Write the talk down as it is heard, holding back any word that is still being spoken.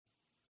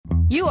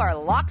You are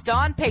Locked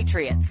On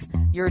Patriots,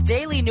 your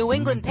daily New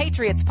England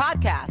Patriots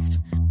podcast.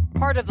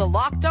 Part of the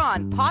Locked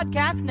On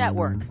Podcast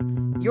Network,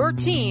 your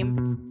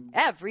team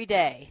every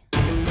day.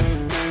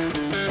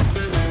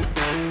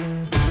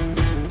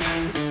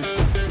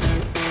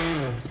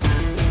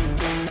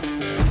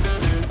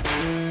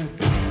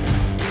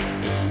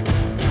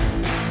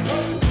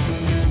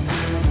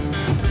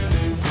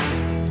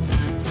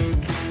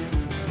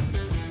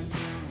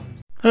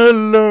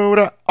 Hello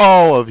to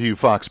all of you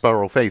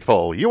Foxborough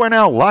faithful. You are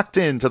now locked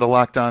into the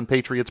Locked On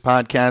Patriots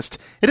podcast.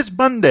 It is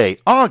Monday,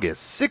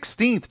 August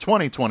 16th,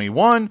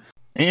 2021,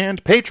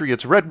 and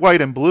Patriots red,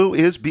 white, and blue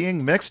is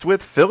being mixed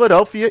with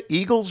Philadelphia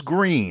Eagles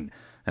green.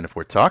 And if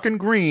we're talking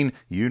green,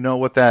 you know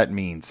what that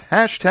means.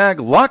 Hashtag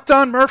Locked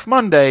On Murph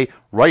Monday,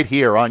 right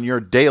here on your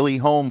daily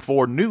home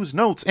for news,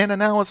 notes, and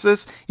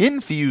analysis,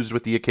 infused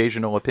with the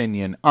occasional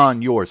opinion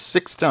on your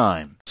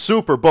six-time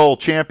Super Bowl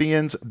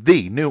champions,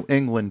 the New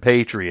England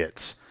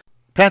Patriots.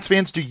 Pats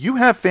fans, do you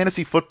have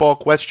fantasy football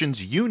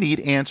questions you need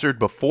answered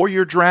before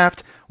your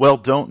draft? Well,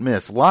 don't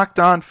miss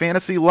Locked On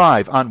Fantasy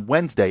Live on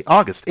Wednesday,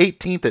 August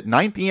 18th at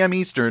 9 p.m.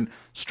 Eastern,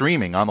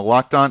 streaming on the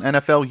Locked On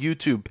NFL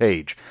YouTube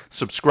page.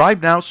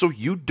 Subscribe now so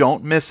you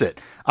don't miss it.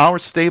 Our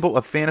stable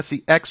of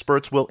fantasy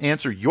experts will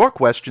answer your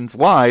questions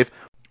live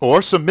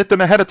or submit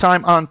them ahead of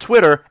time on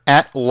Twitter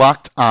at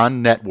Locked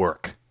On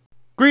Network.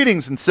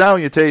 Greetings and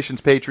salutations,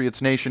 Patriots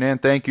Nation,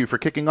 and thank you for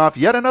kicking off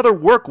yet another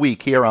work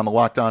week here on the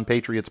Locked On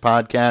Patriots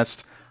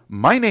podcast.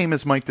 My name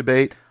is Mike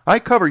DeBate. I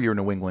cover your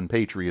New England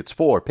Patriots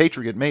for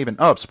Patriot Maven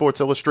of Sports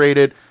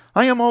Illustrated.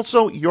 I am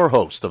also your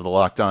host of the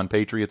Locked On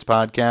Patriots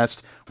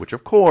podcast, which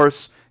of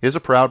course is a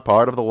proud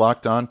part of the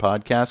Locked On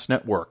Podcast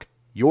Network,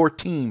 your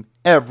team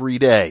every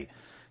day.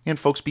 And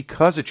folks,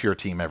 because it's your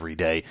team every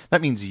day,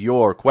 that means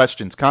your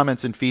questions,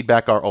 comments, and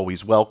feedback are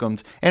always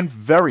welcomed and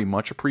very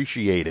much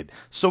appreciated.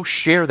 So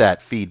share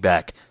that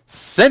feedback.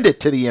 Send it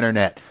to the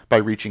internet by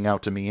reaching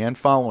out to me and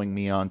following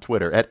me on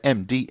Twitter at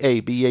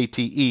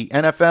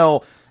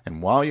MDABATENFL.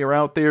 And while you're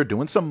out there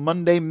doing some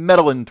Monday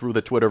meddling through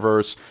the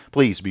Twitterverse,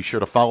 please be sure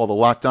to follow the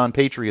Locked On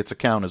Patriots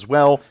account as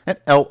well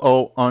at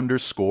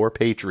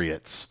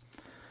LO_Patriots.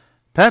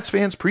 Pats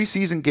fans,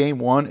 preseason Game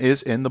 1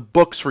 is in the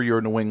books for your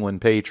New England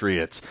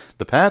Patriots.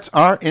 The Pats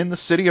are in the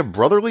city of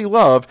brotherly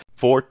love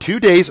for 2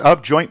 days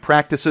of joint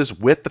practices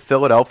with the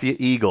Philadelphia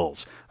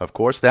Eagles. Of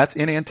course, that's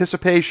in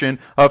anticipation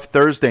of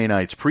Thursday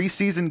night's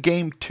preseason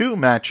Game 2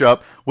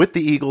 matchup with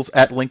the Eagles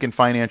at Lincoln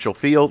Financial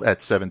Field at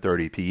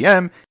 7:30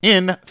 p.m.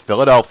 in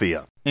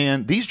Philadelphia.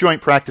 And these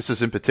joint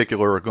practices in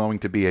particular are going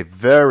to be a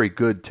very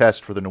good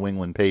test for the New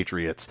England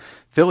Patriots.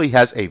 Philly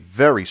has a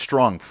very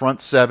strong front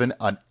seven,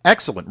 an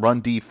excellent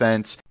run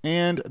defense,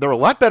 and they're a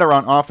lot better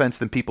on offense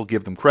than people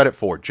give them credit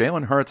for.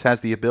 Jalen Hurts has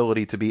the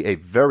ability to be a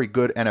very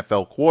good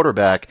NFL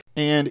quarterback,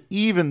 and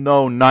even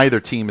though neither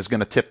team is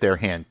going to tip their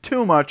hand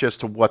too much as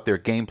to what their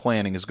game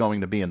planning is going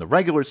to be in the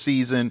regular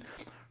season,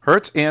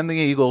 Hurts and the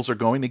Eagles are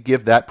going to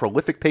give that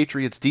prolific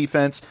Patriots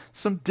defense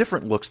some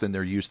different looks than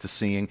they're used to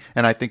seeing,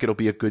 and I think it'll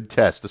be a good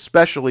test,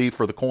 especially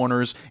for the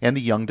corners and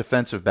the young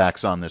defensive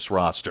backs on this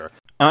roster.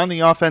 On the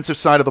offensive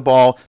side of the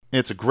ball,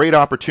 it's a great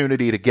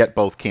opportunity to get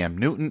both Cam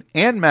Newton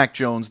and Mac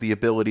Jones the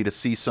ability to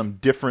see some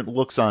different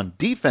looks on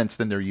defense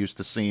than they're used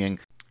to seeing.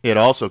 It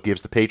also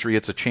gives the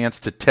Patriots a chance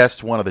to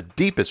test one of the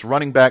deepest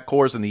running back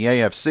cores in the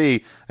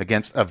AFC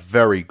against a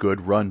very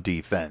good run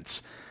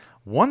defense.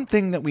 One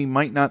thing that we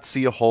might not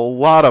see a whole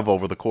lot of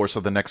over the course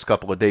of the next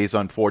couple of days,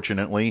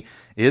 unfortunately,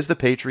 is the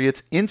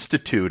Patriots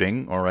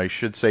instituting, or I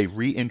should say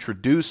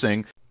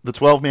reintroducing, the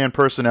 12-man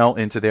personnel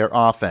into their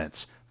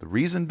offense. The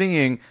reason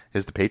being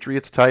is the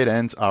Patriots' tight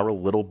ends are a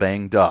little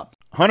banged up.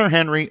 Hunter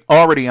Henry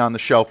already on the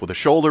shelf with a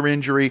shoulder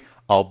injury,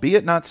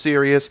 albeit not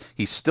serious.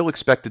 He's still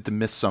expected to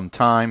miss some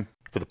time.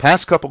 For the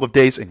past couple of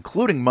days,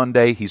 including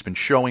Monday, he's been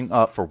showing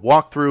up for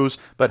walkthroughs,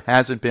 but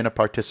hasn't been a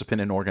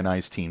participant in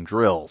organized team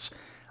drills.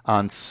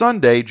 On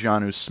Sunday,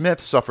 Jonnu Smith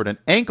suffered an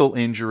ankle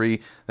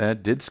injury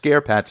that did scare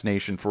Pats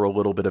Nation for a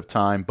little bit of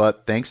time,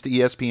 but thanks to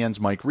ESPN's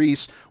Mike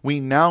Reese, we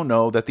now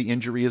know that the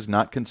injury is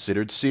not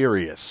considered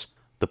serious.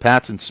 The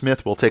Pats and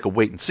Smith will take a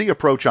wait-and-see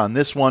approach on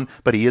this one,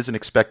 but he isn't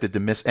expected to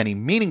miss any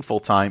meaningful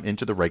time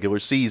into the regular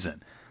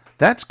season.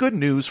 That's good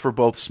news for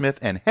both Smith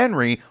and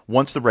Henry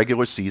once the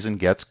regular season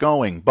gets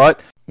going, but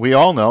we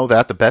all know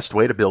that the best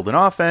way to build an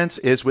offense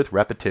is with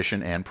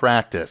repetition and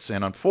practice,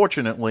 and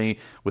unfortunately,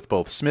 with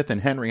both Smith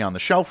and Henry on the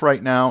shelf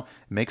right now, it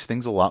makes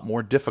things a lot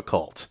more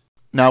difficult.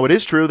 Now, it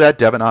is true that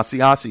Devin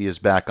Asiasi is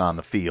back on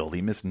the field.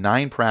 He missed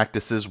 9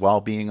 practices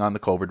while being on the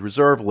COVID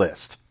reserve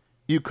list.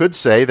 You could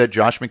say that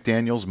Josh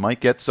McDaniels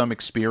might get some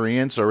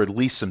experience or at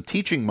least some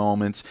teaching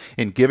moments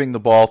in giving the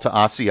ball to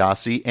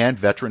Asiasi and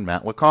veteran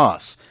Matt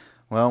LaCosse.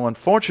 Well,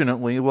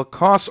 unfortunately,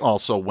 LaCosse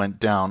also went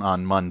down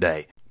on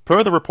Monday.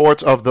 Per the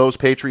reports of those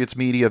Patriots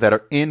media that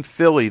are in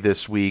Philly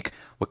this week,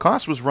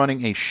 Lacoste was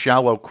running a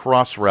shallow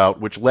cross route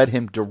which led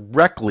him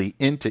directly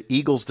into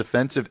Eagles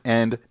defensive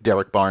end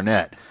Derek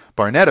Barnett.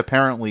 Barnett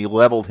apparently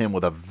leveled him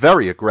with a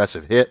very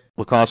aggressive hit.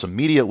 Lacoste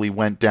immediately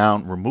went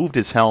down, removed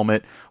his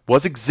helmet,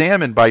 was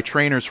examined by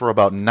trainers for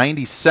about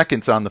 90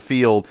 seconds on the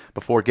field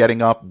before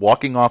getting up,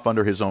 walking off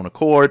under his own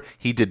accord.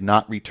 He did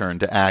not return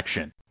to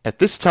action. At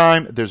this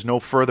time, there's no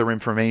further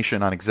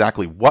information on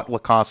exactly what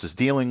Lacoste is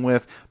dealing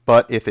with,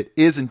 but if it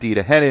is indeed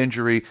a head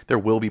injury, there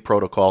will be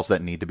protocols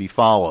that need to be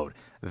followed.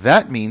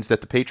 That means that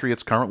the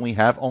Patriots currently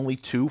have only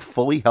 2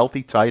 fully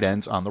healthy tight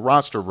ends on the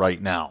roster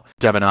right now.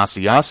 Devin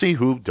Asiasi,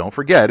 who, don't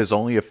forget, is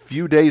only a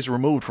few days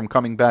removed from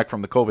coming back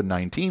from the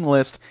COVID-19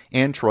 list,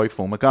 and Troy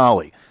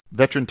Fumagalli.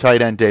 Veteran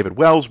tight end David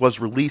Wells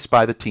was released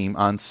by the team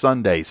on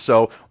Sunday,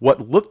 so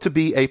what looked to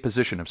be a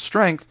position of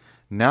strength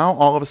now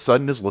all of a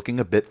sudden is looking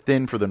a bit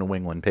thin for the New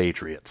England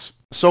Patriots.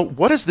 So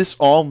what does this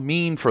all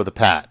mean for the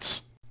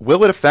Pats?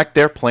 Will it affect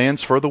their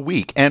plans for the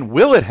week? And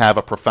will it have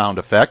a profound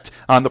effect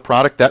on the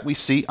product that we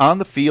see on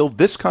the field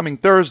this coming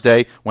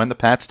Thursday when the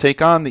Pats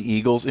take on the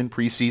Eagles in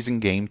preseason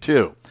Game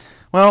 2?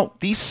 Well,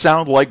 these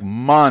sound like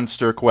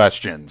monster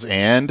questions,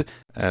 and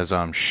as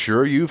I'm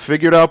sure you've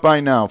figured out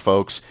by now,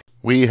 folks,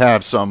 we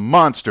have some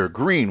monster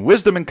green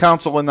wisdom and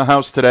counsel in the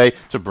house today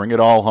to bring it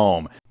all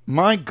home.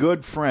 My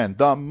good friend,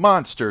 the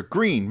monster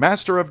green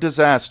master of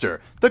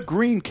disaster, the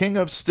green king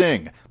of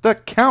sting, the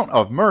Count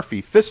of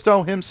Murphy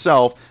Fisto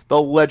himself,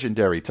 the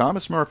legendary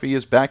Thomas Murphy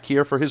is back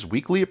here for his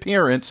weekly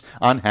appearance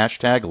on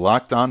hashtag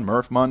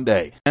LockedOnMurph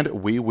Monday.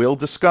 And we will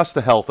discuss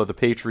the health of the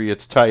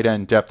Patriots tight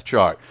end depth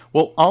chart.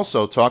 We'll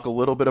also talk a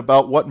little bit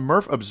about what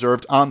Murph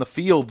observed on the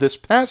field this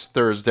past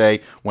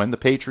Thursday when the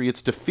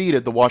Patriots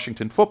defeated the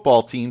Washington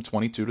football team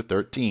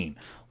 22-13.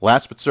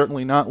 Last but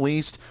certainly not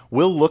least,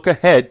 we'll look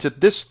ahead to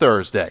this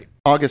Thursday,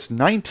 August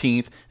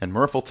 19th, and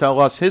Murph will tell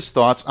us his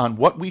thoughts on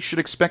what we should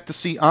expect to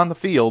see on the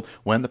field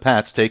when the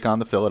Pats take on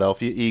the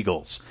Philadelphia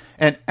Eagles.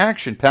 An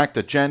action-packed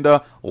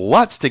agenda,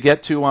 lots to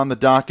get to on the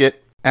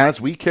docket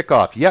as we kick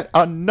off yet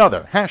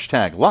another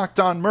hashtag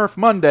LockedOnMurph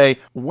Monday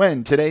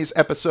when today's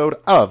episode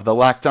of the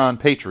Locked On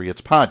Patriots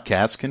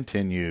podcast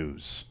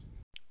continues.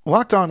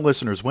 Locked On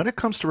listeners, when it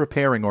comes to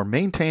repairing or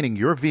maintaining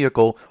your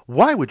vehicle,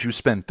 why would you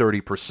spend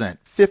 30%,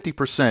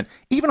 50%,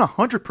 even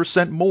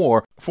 100%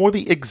 more for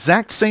the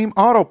exact same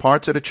auto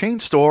parts at a chain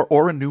store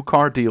or a new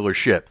car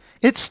dealership?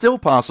 It's still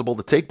possible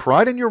to take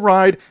pride in your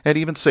ride and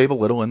even save a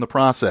little in the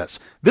process.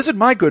 Visit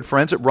my good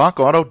friends at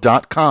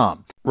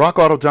rockauto.com.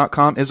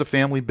 RockAuto.com is a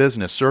family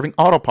business serving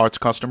auto parts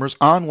customers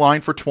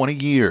online for 20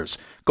 years.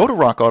 Go to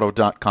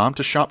RockAuto.com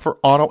to shop for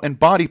auto and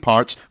body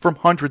parts from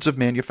hundreds of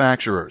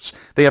manufacturers.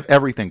 They have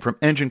everything from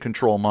engine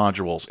control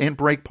modules and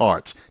brake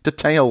parts to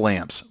tail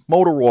lamps,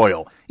 motor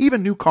oil,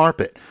 even new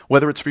carpet.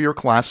 Whether it's for your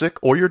classic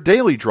or your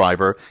daily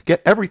driver,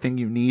 get everything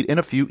you need in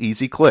a few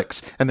easy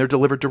clicks, and they're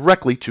delivered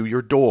directly to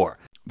your door.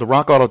 The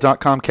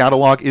RockAuto.com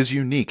catalog is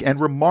unique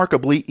and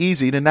remarkably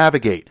easy to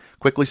navigate.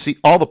 Quickly see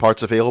all the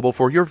parts available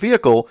for your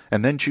vehicle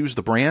and then choose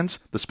the brands,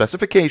 the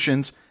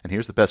specifications, and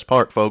here's the best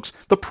part, folks,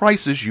 the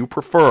prices you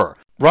prefer.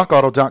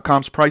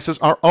 RockAuto.com's prices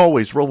are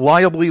always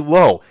reliably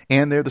low,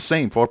 and they're the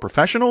same for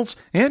professionals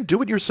and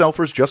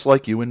do-it-yourselfers just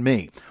like you and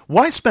me.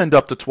 Why spend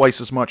up to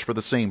twice as much for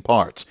the same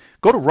parts?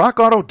 Go to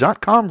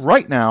RockAuto.com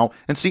right now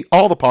and see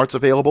all the parts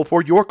available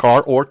for your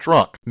car or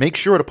truck. Make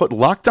sure to put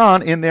Locked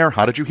On in their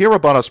How Did You Hear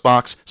About Us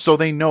box so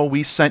they know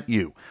we sent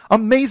you.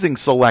 Amazing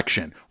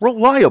selection,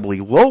 reliably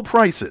low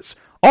prices,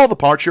 all the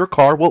parts your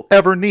car will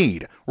ever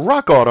need.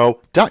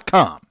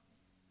 RockAuto.com.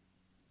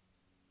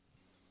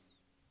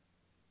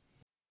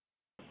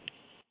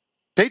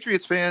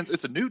 Patriots fans,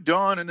 it's a new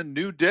dawn and a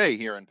new day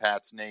here in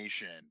Pats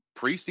Nation.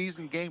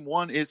 Preseason Game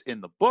 1 is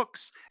in the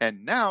books,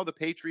 and now the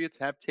Patriots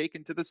have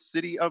taken to the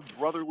city of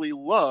brotherly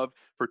love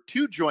for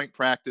 2 joint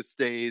practice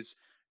days,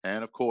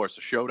 and of course,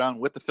 a showdown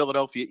with the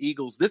Philadelphia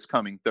Eagles this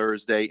coming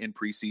Thursday in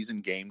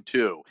preseason Game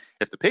 2.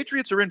 If the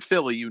Patriots are in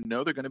Philly, you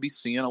know they're going to be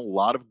seeing a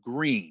lot of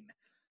green.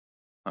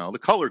 Well, the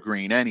color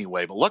green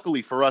anyway, but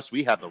luckily for us,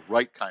 we have the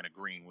right kind of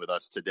green with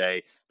us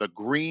today. The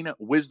green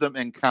wisdom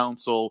and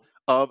counsel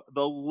of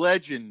the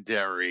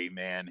legendary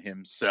man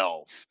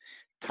himself.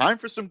 Time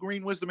for some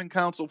green wisdom and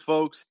counsel,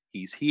 folks.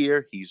 He's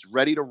here. He's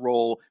ready to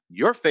roll.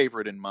 Your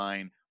favorite and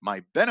mine,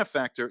 my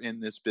benefactor in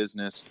this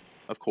business.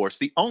 Of course,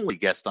 the only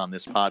guest on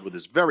this pod with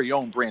his very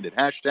own branded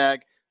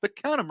hashtag, the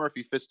Count of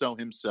Murphy Fisto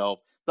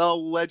himself. The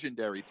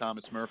legendary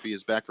Thomas Murphy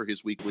is back for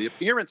his weekly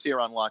appearance here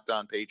on Locked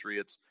On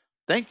Patriots.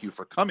 Thank you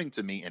for coming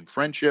to me in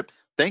friendship.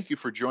 Thank you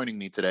for joining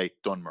me today,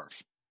 Don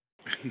Murph.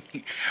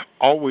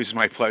 Always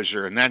my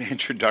pleasure, and that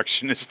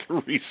introduction is the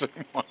reason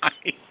why.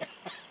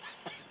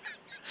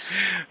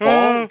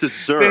 All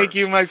deserved. Thank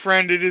you, my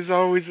friend. It is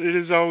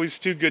always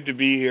too good to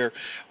be here,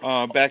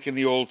 back in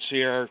the old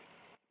chair,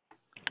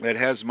 It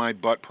has my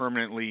butt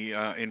permanently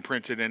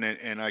imprinted in it,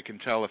 and I can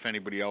tell if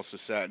anybody else has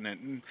sat in it.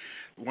 And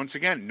once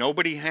again,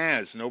 nobody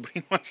has.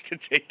 Nobody wants to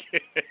take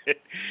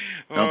it.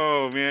 No,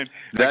 Oh man,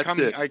 that's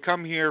it. I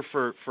come here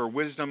for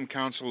wisdom,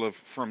 counsel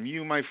from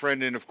you, my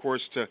friend, and of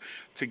course to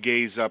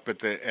gaze up at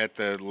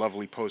the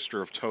lovely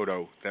poster of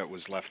Toto that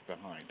was left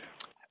behind.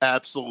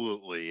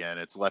 Absolutely, and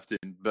it's left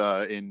in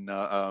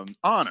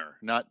honor,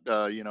 not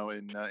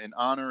in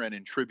honor and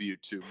in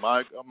tribute to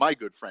my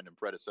good friend and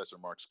predecessor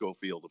Mark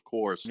Schofield, of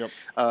course.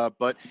 Yep.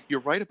 But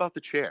you're right about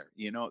the chair.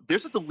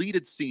 There's a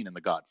deleted scene in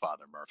The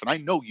Godfather, Murph, and I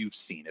know you've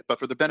seen it, but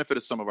for the benefit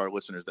of some of our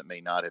listeners that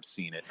may not have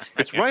seen it,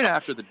 it's right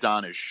after the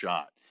Don is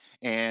shot.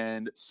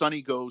 And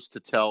Sonny goes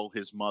to tell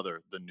his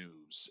mother the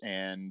news,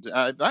 and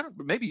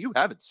maybe you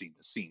haven't seen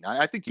the scene.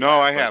 I think you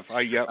No, have.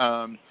 I But,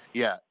 have. Yep.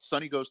 yeah,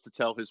 Sonny goes to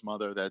tell his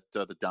mother that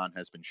the Don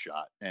has been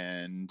shot,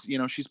 and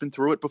she's been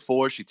through it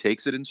before. She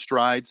takes it in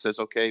stride, says,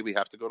 "Okay, we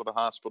have to go to the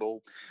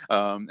hospital,"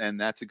 and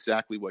that's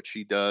exactly what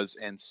she does.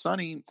 And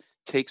Sonny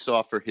takes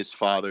off for his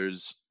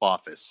father's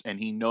office, and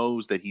he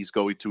knows that he's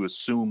going to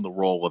assume the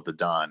role of the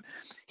Don.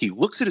 He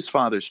looks at his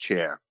father's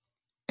chair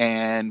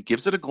and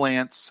gives it a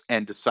glance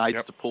and decides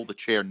Yep. to pull the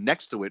chair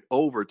next to it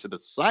over to the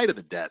side of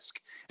the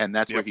desk. And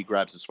that's where Yep. he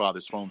grabs his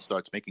father's phone,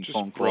 starts making Just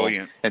phone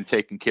brilliant. calls and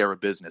taking care of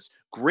business.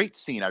 Great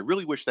scene. I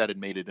really wish that had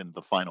made it into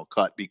the final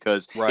cut,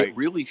 because Right. it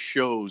really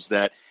shows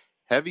that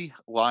heavy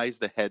lies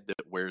the head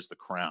that wears the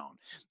crown.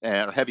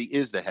 Heavy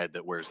is the head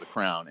that wears the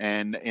crown.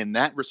 And in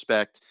that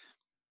respect,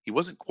 he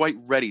wasn't quite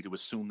ready to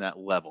assume that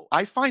level.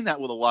 I find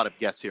that with a lot of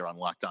guests here on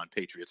Locked On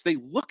Patriots. They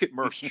look at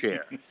Murph's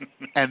chair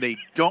and they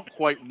don't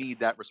quite need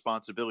that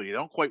responsibility. They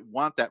don't quite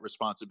want that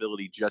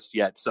responsibility just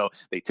yet. So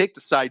they take the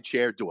side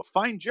chair, do a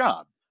fine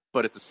job,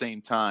 but at the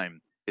same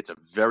time, it's a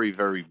very,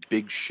 very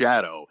big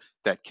shadow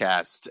that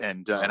casts,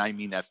 and I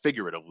mean that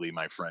figuratively,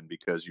 my friend,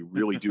 because you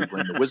really do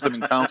bring the wisdom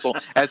and counsel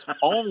as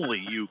only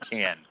you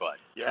can. But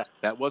yeah,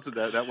 that wasn't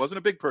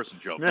a big person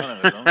joke. No,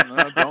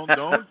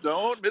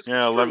 don't misconstrue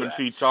Yeah, 11 that.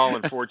 feet tall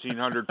and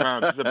 1,400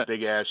 pounds. It's a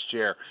big ass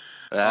chair.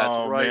 That's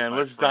Oh right, man, my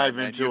let's friend, dive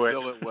and into you it.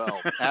 fill it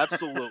well.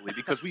 Absolutely,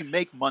 because we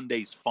make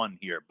Mondays fun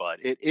here, bud.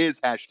 It is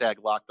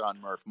hashtag Locked On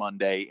Murph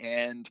Monday,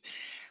 and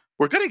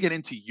we're going to get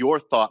into your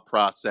thought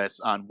process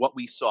on what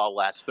we saw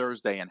last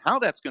Thursday and how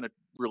that's going to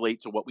relate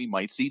to what we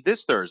might see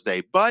this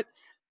Thursday. But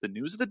the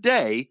news of the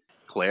day,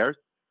 Claire,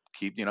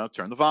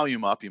 turn the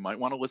volume up. You might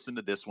want to listen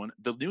to this one.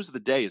 The news of the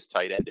day is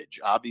tight endage.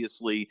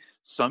 Obviously,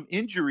 some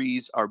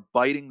injuries are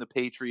biting the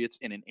Patriots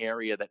in an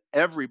area that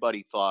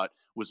everybody thought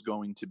was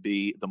going to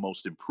be the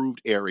most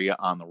improved area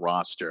on the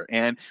roster.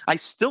 And I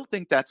still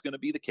think that's going to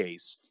be the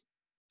case.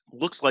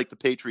 Looks like the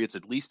Patriots,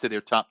 at least to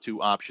their top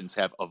two options,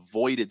 have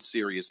avoided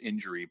serious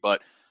injury.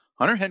 But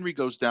Hunter Henry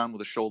goes down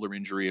with a shoulder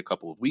injury a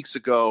couple of weeks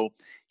ago.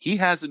 He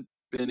hasn't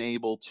been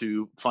able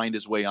to find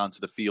his way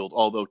onto the field,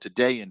 although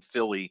today in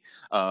Philly,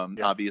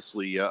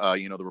 obviously,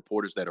 the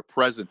reporters that are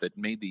present that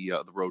made the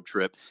road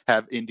trip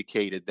have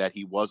indicated that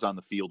he was on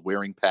the field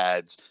wearing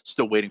pads,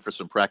 still waiting for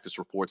some practice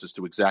reports as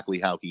to exactly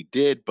how he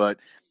did. But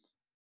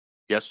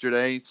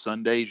yesterday,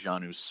 Sunday,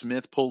 Jonnu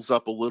Smith pulls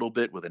up a little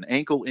bit with an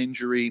ankle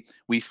injury.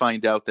 We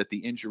find out that the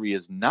injury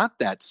is not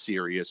that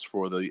serious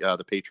for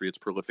the Patriots'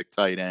 prolific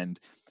tight end.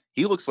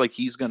 He looks like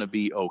he's going to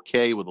be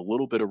okay with a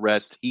little bit of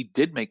rest. He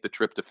did make the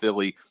trip to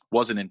Philly,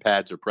 wasn't in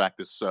pads or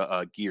practice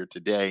gear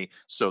today,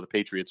 so the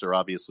Patriots are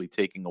obviously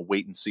taking a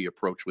wait-and-see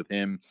approach with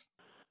him.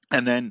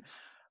 And then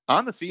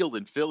on the field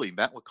in Philly,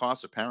 Matt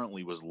Lacoste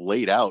apparently was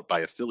laid out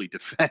by a Philly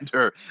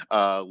defender,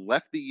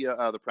 left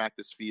the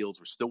practice fields.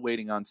 We're still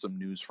waiting on some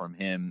news from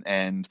him.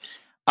 And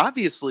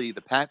obviously,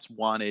 the Pats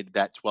wanted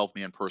that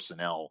 12-man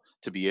personnel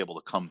to be able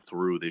to come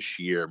through this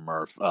year,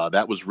 Murph.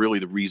 That was really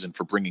the reason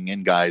for bringing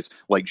in guys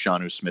like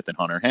Jonnu Smith and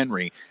Hunter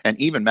Henry. And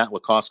even Matt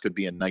Lacoste could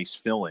be a nice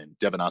fill-in.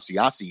 Devin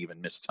Asiasi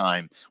even missed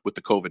time with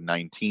the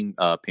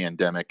COVID-19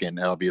 pandemic, and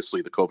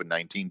obviously the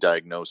COVID-19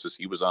 diagnosis.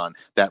 He was on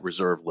that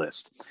reserve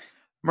list.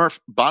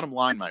 Murph, bottom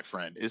line, my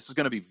friend, this is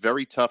going to be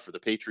very tough for the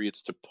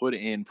Patriots to put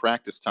in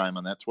practice time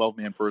on that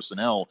 12-man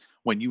personnel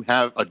when you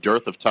have a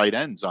dearth of tight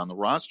ends on the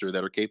roster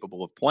that are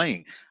capable of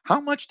playing.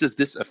 How much does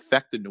this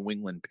affect the New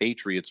England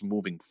Patriots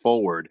moving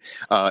forward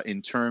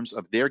in terms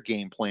of their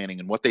game planning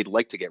and what they'd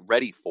like to get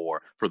ready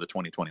for the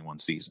 2021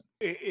 season?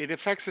 It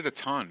affects it a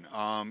ton.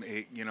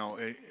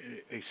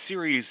 A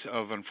series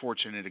of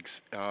unfortunate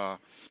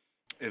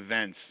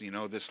events.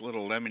 This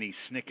little Lemony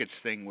Snicket's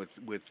thing with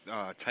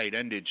tight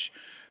endage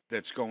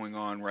that's going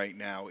on right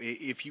now.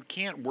 If you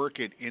can't work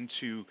it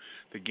into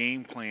the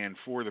game plan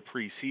for the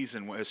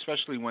preseason,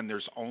 especially when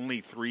there's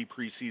only 3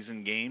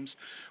 preseason games,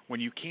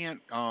 when you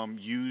can't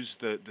use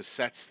the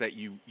sets that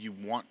you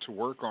want to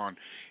work on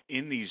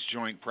in these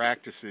joint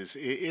practices,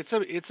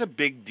 it's a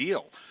big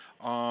deal.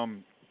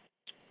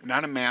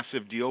 Not a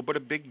massive deal, but a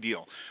big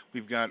deal.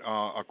 We've got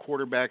a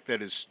quarterback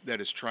that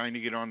is trying to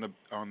get on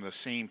the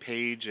same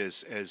page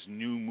as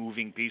new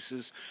moving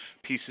pieces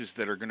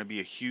that are going to be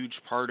a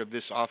huge part of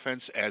this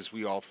offense, as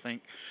we all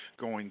think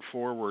going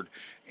forward.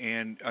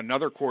 And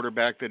another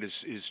quarterback that is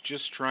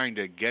just trying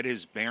to get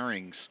his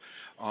bearings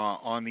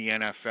on the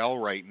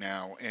NFL right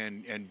now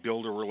and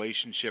build a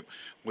relationship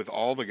with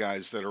all the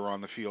guys that are on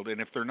the field. And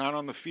if they're not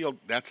on the field,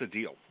 that's a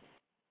deal.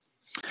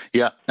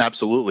 Yeah,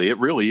 absolutely. It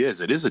really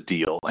is. It is a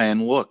deal.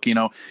 And look,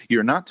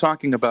 you're not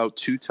talking about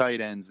two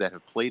tight ends that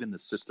have played in the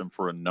system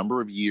for a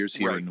number of years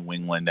here in New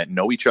England, that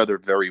know each other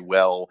very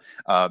well,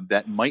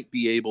 that might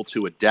be able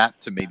to adapt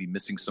to maybe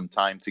missing some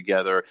time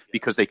together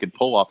because they can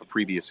pull off a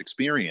previous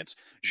experience.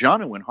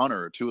 Jonnu and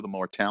Hunter are two of the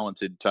more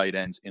talented tight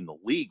ends in the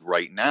league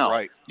right now.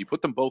 Right. You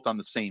put them both on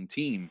the same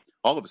team,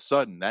 all of a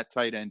sudden that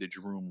tight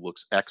endage room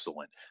looks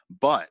excellent,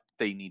 but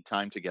they need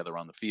time together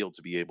on the field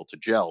to be able to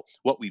gel.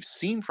 What we've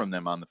seen from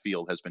them on the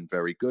field has been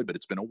very good, but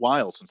it's been a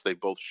while since they've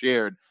both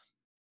shared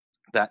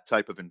that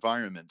type of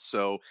environment.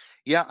 So,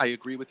 yeah, I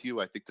agree with you.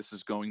 I think this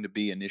is going to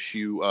be an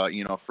issue,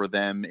 for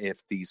them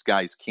if these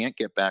guys can't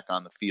get back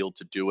on the field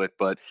to do it.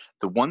 But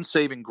the one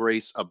saving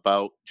grace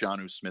about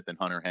Jonnu Smith and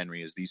Hunter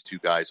Henry is these two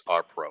guys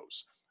are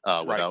pros,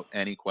 without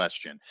any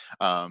question.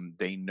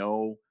 They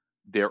know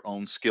their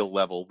own skill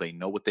level. They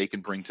know what they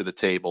can bring to the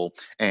table.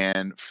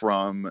 And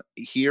from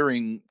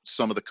hearing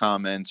some of the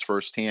comments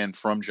firsthand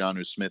from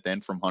Jonnu Smith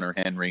and from Hunter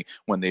Henry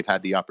when they've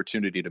had the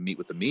opportunity to meet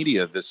with the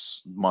media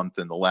this month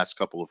and the last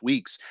couple of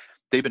weeks,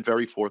 they've been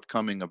very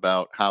forthcoming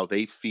about how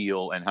they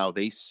feel and how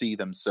they see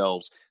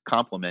themselves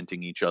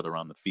complementing each other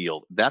on the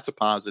field. That's a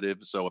positive.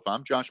 So if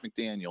I'm Josh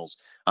McDaniels,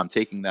 I'm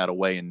taking that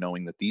away and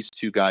knowing that these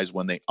two guys,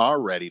 when they are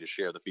ready to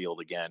share the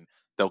field again,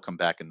 they'll come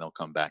back and they'll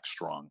come back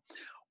strong.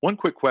 One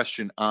quick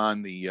question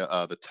on the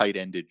tight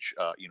endage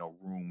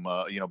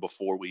room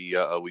before we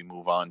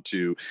move on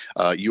to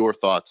your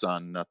thoughts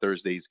on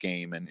Thursday's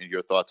game and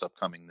your thoughts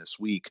upcoming this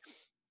week.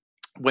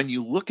 When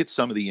you look at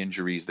some of the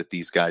injuries that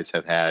these guys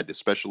have had,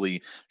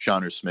 especially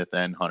Jonnu Smith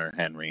and Hunter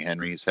Henry,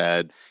 Henry's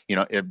had,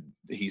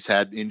 he's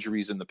had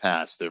injuries in the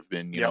past. There have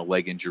been,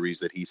 leg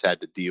injuries that he's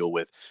had to deal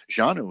with.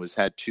 Jonnu has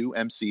had 2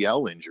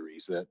 MCL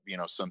injuries that,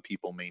 some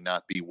people may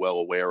not be well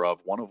aware of,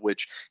 one of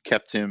which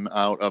kept him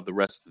out of the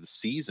rest of the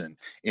season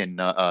in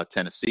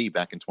Tennessee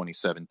back in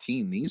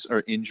 2017. These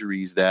are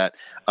injuries that,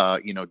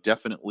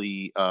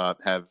 definitely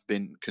have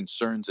been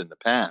concerns in the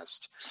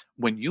past.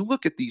 When you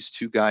look at these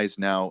two guys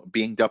now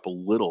banged up a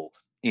little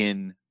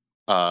in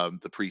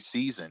the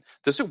preseason,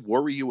 does it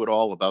worry you at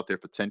all about their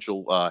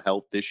potential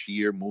health this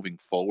year moving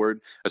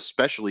forward,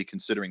 especially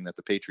considering that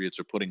the Patriots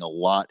are putting a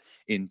lot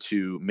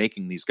into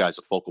making these guys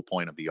a focal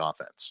point of the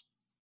offense?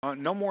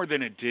 No more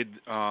than it did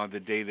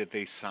the day that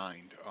they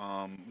signed.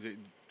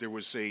 There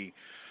was a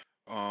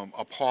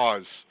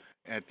pause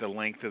at the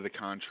length of the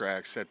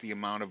contracts, at the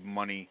amount of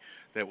money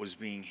that was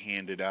being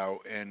handed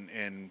out,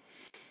 and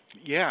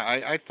yeah,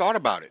 I thought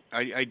about it.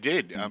 I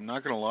did. I'm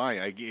not going to lie.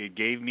 It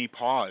gave me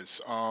pause.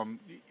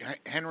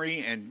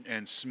 Henry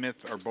and Smith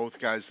are both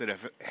guys that have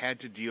had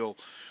to deal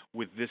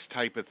with this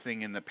type of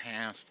thing in the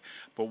past.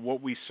 But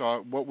what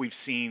we've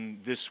seen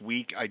this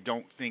week, I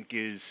don't think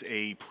is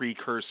a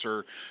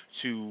precursor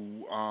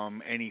to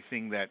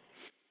anything that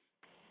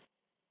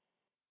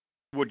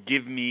would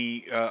give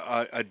me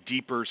a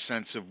deeper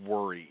sense of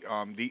worry.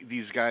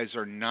 These guys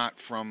are not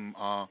from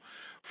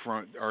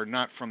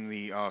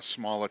the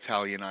small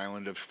Italian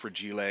island of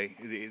Fragile.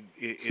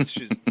 It's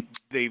just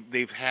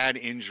they've had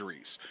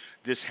injuries.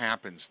 This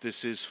happens. This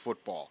is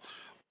football.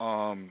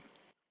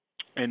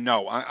 And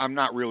no, I'm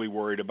not really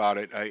worried about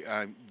it.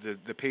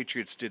 The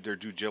Patriots did their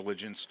due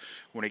diligence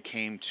when it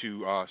came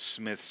to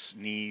Smith's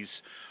knees.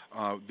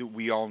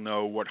 We all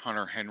know what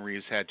Hunter Henry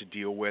has had to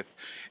deal with,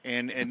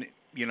 and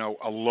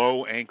a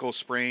low ankle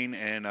sprain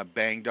and a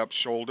banged up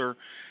shoulder.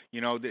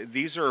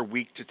 These are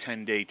week to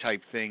 10-day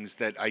type things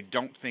that I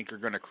don't think are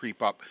going to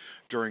creep up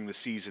during the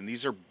season.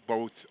 These are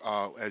both,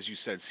 as you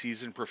said,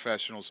 seasoned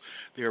professionals.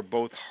 They are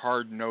both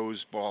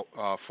hard-nosed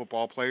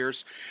football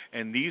players,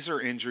 and these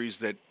are injuries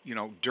that,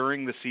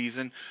 during the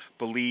season,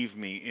 believe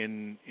me,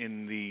 in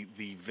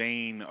the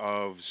vein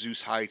of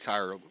Zeus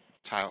Hightower,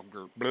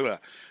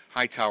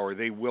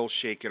 they will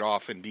shake it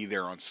off and be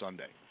there on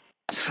Sunday.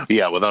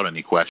 Yeah, without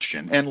any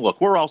question. And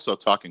look, we're also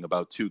talking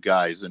about two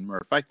guys, and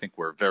Murph, I think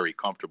we're very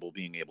comfortable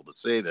being able to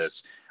say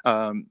this.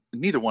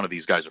 Neither one of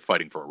these guys are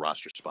fighting for a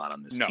roster spot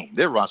on this team.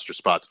 Their roster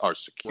spots are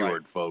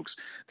secured, folks.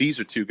 These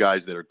are two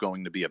guys that are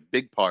going to be a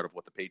big part of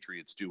what the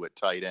Patriots do at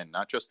tight end,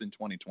 not just in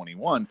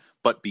 2021,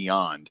 but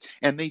beyond.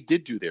 And they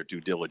did do their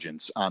due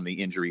diligence on the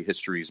injury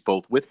histories,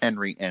 both with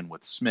Henry and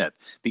with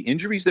Smith. The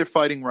injuries they're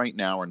fighting right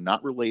now are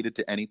not related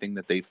to anything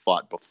that they've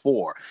fought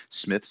before.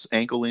 Smith's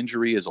ankle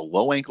injury is a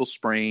low ankle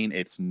sprain.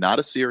 It It's not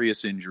a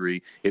serious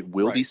injury. It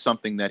will be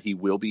something that he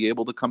will be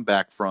able to come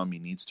back from. He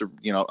needs to,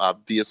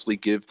 obviously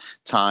give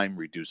time,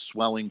 reduce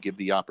swelling, give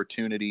the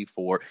opportunity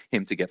for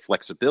him to get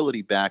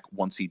flexibility back.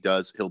 Once he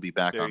does, he'll be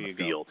back on the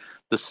field.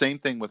 The same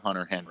thing with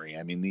Hunter Henry.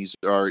 I mean, these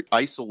are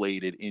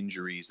isolated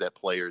injuries that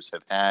players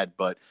have had,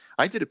 but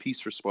I did a piece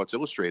for Sports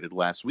Illustrated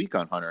last week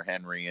on Hunter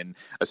Henry and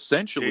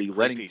essentially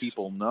letting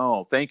people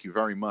know. Thank you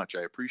very much.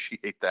 I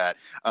appreciate that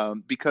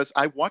because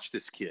I watched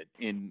this kid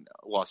in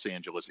Los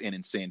Angeles and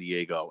in San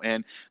Diego,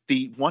 and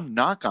the one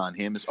knock on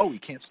him is, he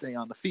can't stay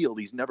on the field.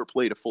 He's never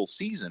played a full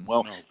season.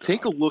 Well,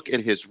 take a look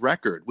at his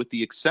record. With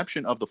the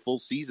exception of the full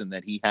season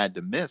that he had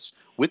to miss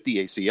with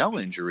the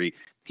ACL injury,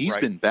 he's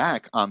been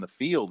back on the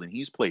field, and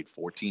he's played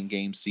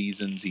 14-game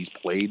seasons. He's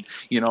played,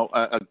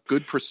 a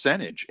good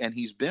percentage, and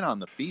he's been on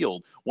the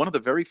field. One of the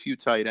very few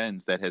tight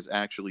ends that has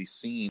actually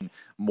seen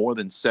more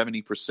than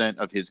 70%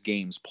 of his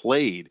games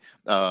played,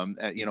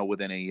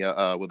 within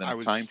a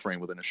time frame,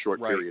 within a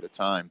short period of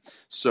time.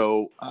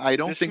 So I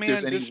don't think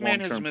there's any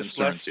long-term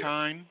concerns here.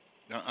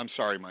 I'm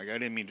sorry, Mike. I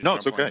didn't mean to. No,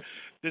 it's okay.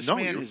 This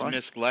man has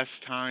missed less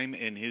time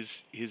in his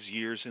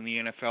years in the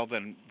NFL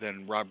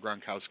than Rob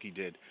Gronkowski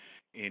did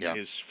in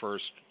his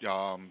first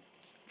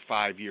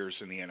 5 years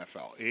in the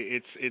NFL.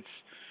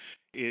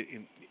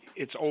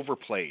 It's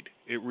overplayed.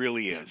 It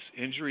really is.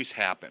 Injuries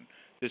happen.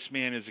 This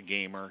man is a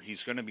gamer.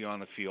 He's going to be on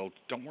the field.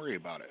 Don't worry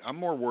about it. I'm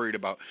more worried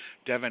about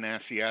Devin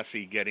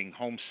Asiasi getting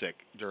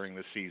homesick during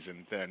the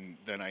season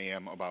than I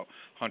am about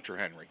Hunter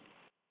Henry.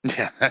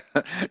 Yeah,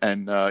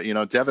 and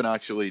Devin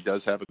actually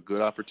does have a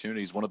good opportunity.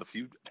 He's one of the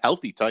few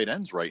healthy tight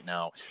ends right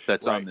now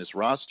that's on this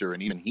roster,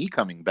 and even he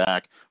coming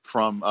back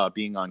from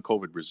being on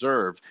COVID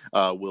reserve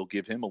will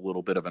give him a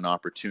little bit of an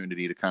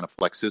opportunity to kind of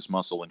flex his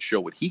muscle and show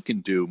what he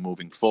can do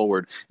moving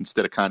forward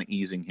instead of kind of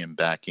easing him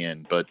back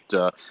in.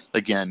 But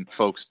again,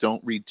 folks,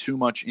 don't read too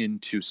much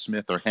into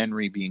Smith or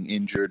Henry being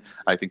injured.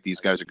 I think these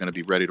guys are going to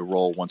be ready to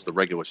roll once the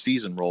regular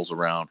season rolls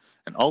around,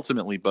 and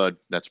ultimately, Bud,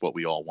 that's what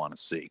we all want to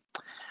see.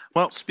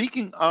 Well,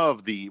 speaking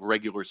of the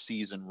regular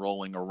season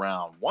rolling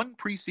around, one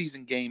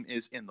preseason game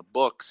is in the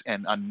books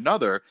and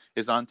another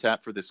is on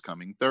tap for this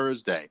coming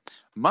Thursday.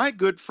 My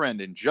good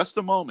friend, in just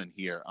a moment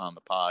here on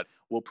the pod,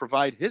 will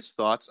provide his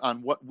thoughts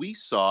on what we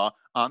saw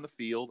on the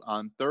field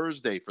on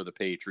Thursday for the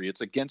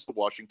Patriots against the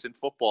Washington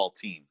football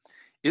team.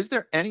 Is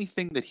there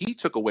anything that he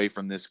took away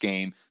from this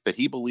game that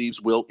he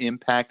believes will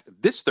impact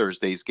this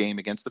Thursday's game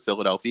against the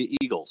Philadelphia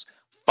Eagles?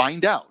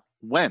 Find out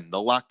when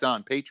the Locked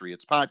On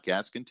Patriots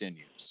podcast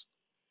continues.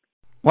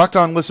 Locked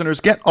On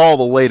listeners, get all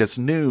the latest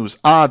news,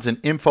 odds, and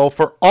info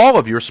for all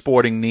of your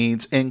sporting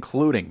needs,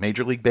 including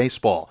Major League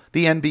Baseball,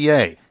 the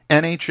NBA,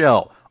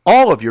 NHL,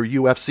 all of your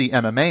UFC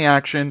MMA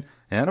action,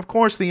 and of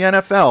course the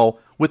NFL,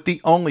 with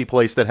the only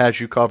place that has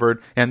you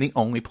covered and the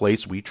only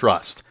place we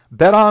trust,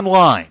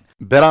 BetOnline.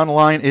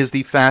 BetOnline is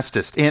the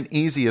fastest and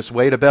easiest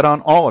way to bet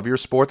on all of your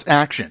sports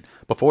action.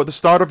 Before the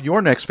start of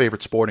your next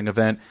favorite sporting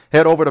event,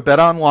 head over to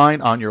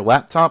BetOnline on your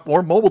laptop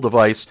or mobile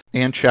device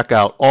and check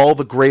out all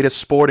the greatest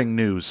sporting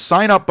news,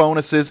 sign-up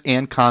bonuses,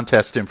 and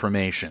contest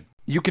information.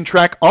 You can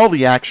track all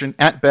the action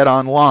at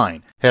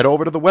BetOnline. Head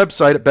over to the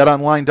website at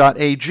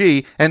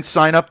betonline.ag and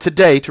sign up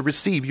today to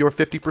receive your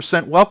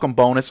 50% welcome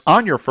bonus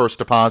on your first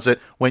deposit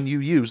when you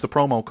use the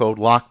promo code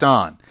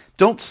LOCKEDON.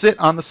 Don't sit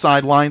on the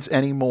sidelines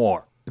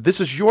anymore.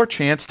 This is your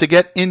chance to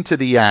get into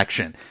the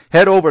action.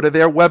 Head over to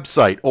their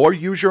website or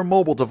use your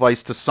mobile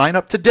device to sign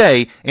up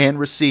today and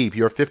receive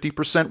your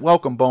 50%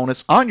 welcome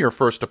bonus on your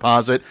first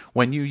deposit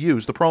when you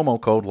use the promo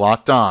code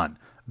LOCKEDON.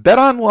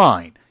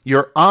 BetOnline,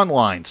 your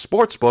online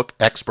sportsbook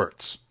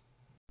experts.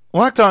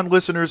 Locked On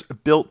listeners,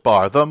 Built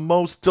Bar, the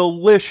most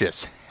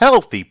delicious,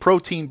 healthy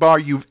protein bar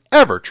you've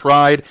ever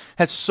tried,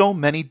 has so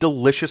many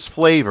delicious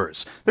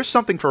flavors. There's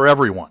something for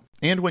everyone.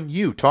 And when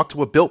you talk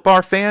to a Built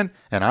Bar fan,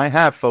 and I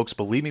have, folks,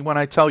 believe me when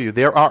I tell you,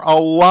 there are a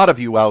lot of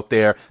you out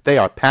there, they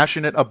are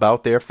passionate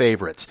about their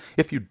favorites.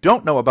 If you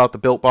don't know about the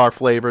Built Bar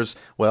flavors,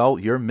 well,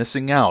 you're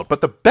missing out.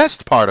 But the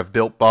best part of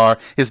Built Bar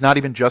is not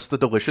even just the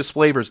delicious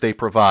flavors they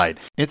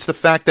provide. It's the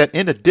fact that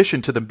in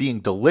addition to them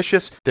being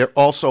delicious, they're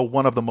also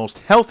one of the most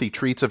healthy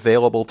treats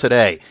available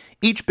today.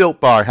 Each Built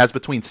Bar has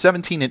between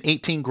 17 and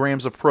 18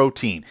 grams of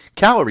protein,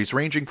 calories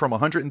ranging from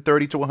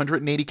 130 to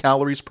 180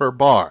 calories per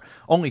bar,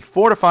 only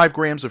 4 to 5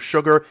 grams of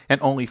sugar, and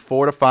only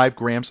 4 to 5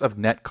 grams of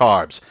net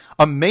carbs.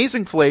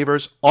 Amazing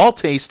flavors, all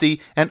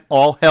tasty and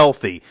all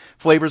healthy.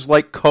 Flavors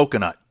like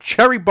coconut,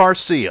 cherry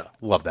barcia,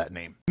 love that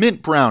name,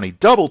 mint brownie,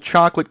 double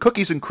chocolate,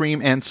 cookies and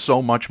cream, and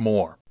so much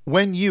more.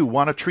 When you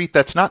want a treat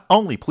that's not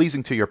only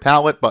pleasing to your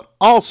palate, but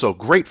also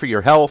great for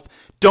your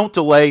health, don't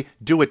delay,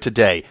 do it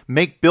today.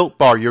 Make Built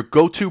Bar your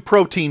go-to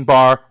protein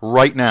bar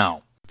right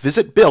now.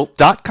 Visit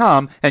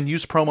Built.com and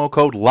use promo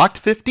code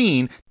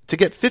LOCKED15 to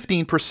get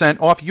 15%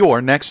 off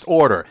your next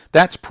order.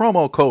 That's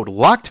promo code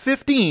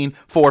LOCKED15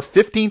 for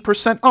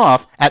 15%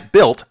 off at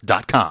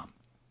Built.com.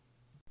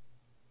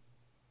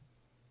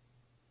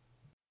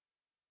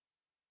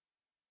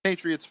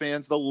 Patriots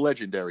fans, the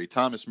legendary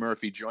Thomas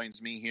Murphy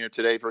joins me here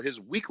today for his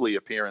weekly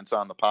appearance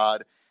on the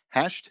pod.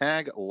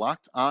 Hashtag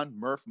Locked On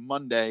Murph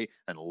Monday,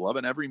 and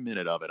loving every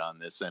minute of it on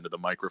this end of the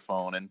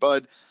microphone. And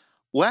Bud,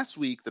 last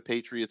week the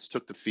Patriots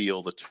took the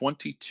field, a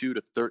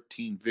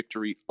 22-13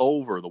 victory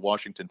over the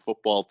Washington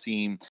football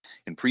team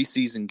in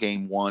preseason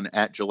game 1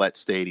 at Gillette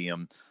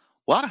Stadium.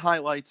 A lot of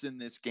highlights in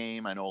this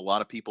game. I know a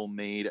lot of people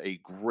made a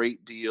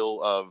great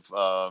deal of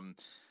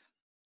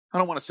I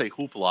don't want to say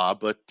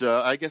hoopla, but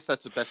I guess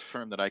that's the best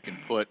term that I can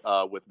put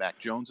with Mac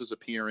Jones's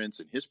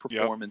appearance and his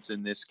performance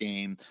in this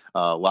game.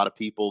 A lot of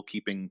people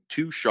keeping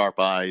 2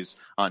 sharp eyes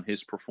on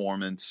his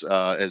performance,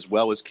 as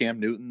well as Cam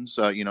Newton's,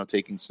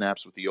 taking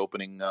snaps with the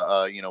opening,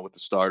 with the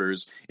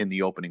starters in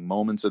the opening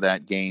moments of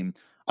that game.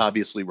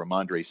 Obviously,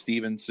 Ramondre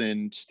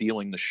Stevenson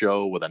stealing the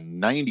show with a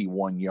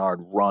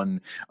 91-yard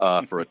run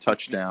for a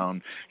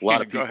touchdown. A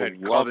lot of people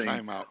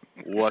loving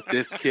what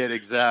this kid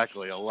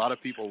exactly. A lot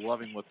of people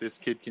loving what this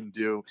kid can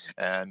do,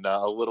 and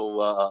a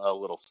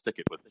little stick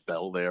it with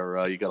Bell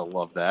there. You got to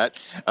love that.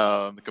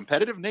 The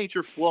competitive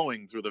nature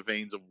flowing through the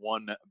veins of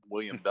one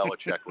William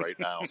Belichick right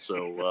now.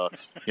 So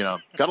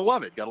gotta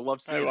love it. Gotta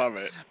love seeing it. I love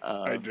it.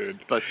 I did.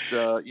 But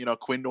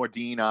Quinn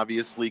Nordine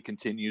obviously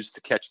continues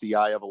to catch the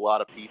eye of a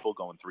lot of people,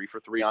 going 3 for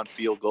 3 on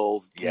field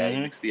goals. Yeah, he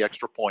makes the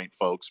extra point,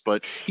 folks,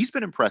 but he's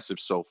been impressive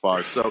so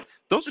far. So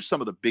those are some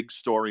of the big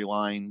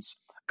storylines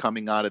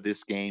coming out of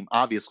this game.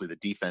 Obviously, the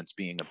defense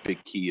being a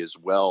big key as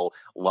well.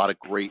 A lot of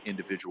great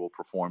individual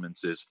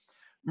performances.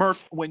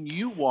 Murph, when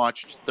you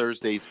watched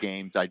Thursday's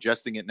game,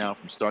 digesting it now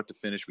from start to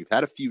finish, we've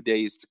had a few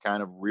days to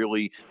kind of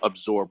really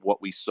absorb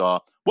what we saw.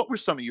 What were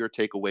some of your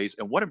takeaways,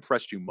 and what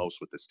impressed you most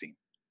with this team?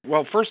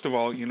 Well, first of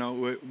all,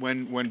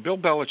 when Bill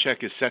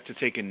Belichick is set to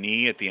take a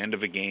knee at the end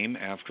of a game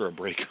after a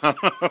breakup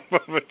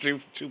of a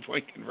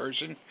two-point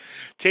conversion,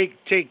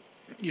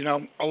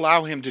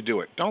 allow him to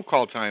do it. Don't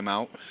call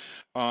timeout,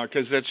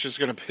 because that's just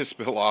going to piss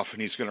Bill off, and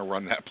he's going to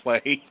run that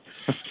play.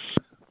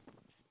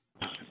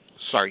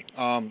 Sorry.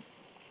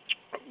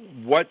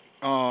 What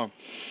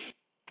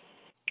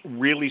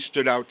really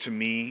stood out to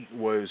me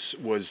was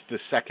the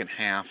second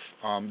half.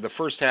 The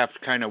first half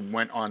kind of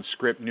went on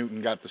script.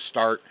 Newton got the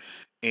start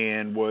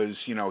and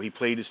he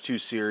played his 2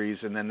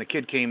 series, and then the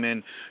kid came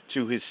in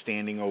to his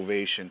standing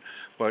ovation.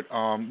 But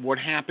what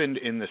happened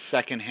in the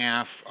second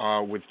half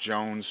with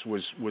Jones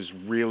was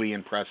really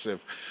impressive.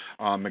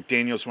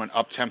 McDaniels went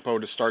up-tempo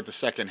to start the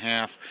second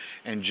half,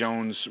 and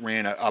Jones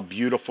ran a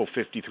beautiful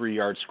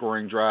 53-yard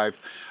scoring drive,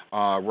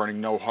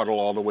 running no huddle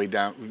all the way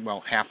down,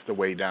 half the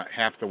way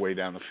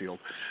down the field.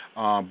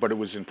 But it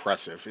was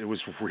impressive. It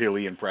was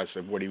really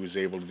impressive what he was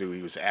able to do.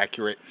 He was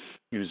accurate.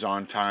 He was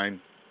on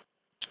time.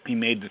 He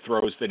made the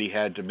throws that he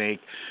had to make.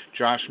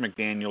 Josh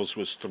McDaniels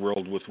was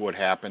thrilled with what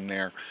happened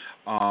there.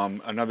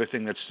 Another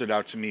thing that stood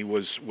out to me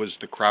was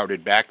the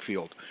crowded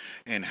backfield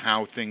and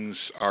how things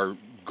are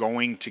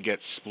going to get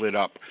split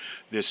up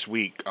this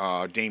week.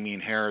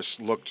 Damian Harris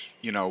looked,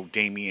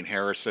 Damian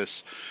Harris-ish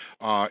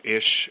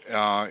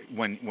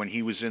when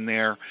he was in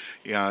there.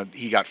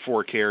 He got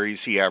 4 carries.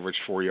 He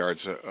averaged 4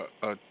 yards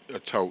a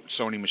tote.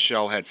 Sony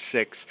Michel had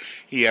 6.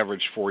 He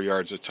averaged 4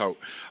 yards a tote.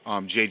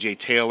 J.J.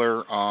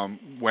 Taylor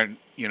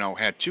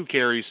had 2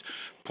 carries,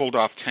 pulled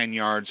off 10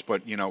 yards,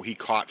 but, he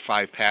caught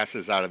 5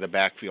 passes out of the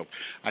backfield.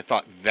 I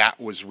thought that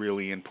was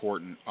really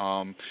important.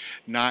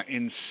 Not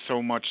in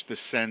so much the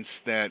sense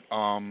that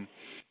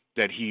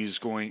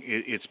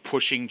it's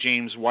pushing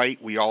James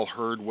White. We all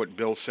heard what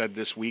Bill said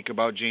this week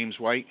about James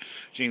White.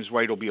 James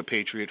White will be a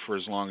Patriot for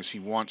as long as he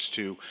wants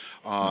to.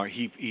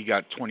 He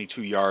got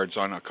 22 yards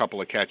on a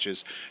couple of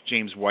catches.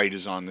 James White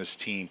is on this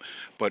team.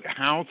 But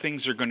how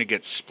things are going to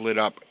get split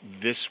up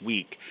this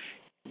week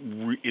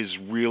is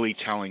really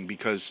telling,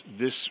 because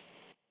this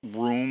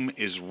room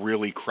is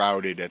really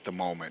crowded at the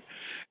moment.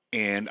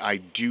 And I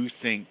do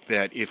think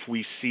that if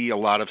we see a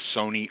lot of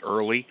Sony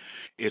early,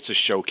 it's a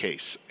showcase,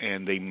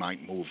 and they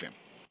might move him.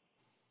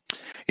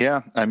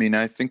 Yeah,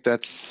 I think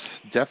that's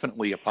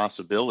definitely a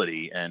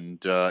possibility.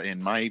 And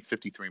in my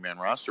 53-man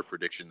roster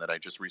prediction that I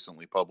just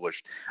recently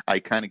published, I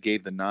kind of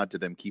gave the nod to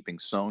them keeping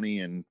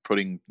Sony and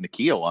putting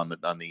N'Keal on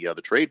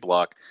the trade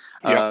block.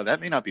 That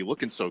may not be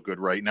looking so good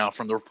right now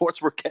from the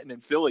reports we're getting in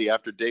Philly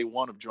after day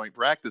 1 of joint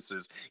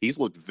practices. He's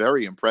looked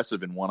very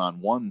impressive in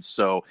one-on-ones,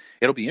 so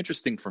it'll be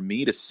interesting for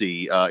me to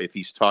see if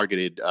he's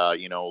targeted, a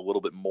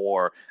little bit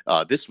more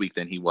this week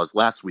than he was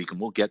last week.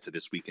 And we'll get to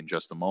this week in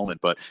just a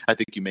moment. But I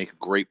think you make a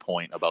great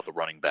point about the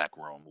running back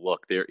room.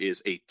 Look, there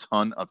is a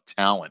ton of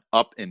talent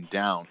up and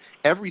down.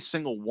 Every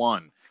single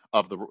one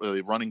of the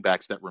running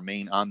backs that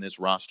remain on this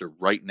roster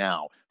right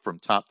now, from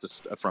top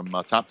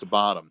to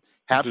bottom,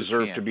 have the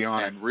chance to be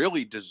on and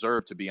really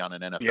deserve to be on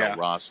an NFL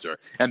roster,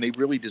 and they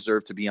really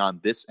deserve to be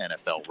on this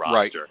NFL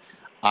roster. Right.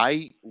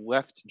 I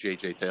left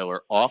J.J.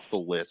 Taylor off the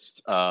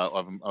list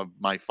of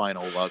my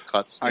final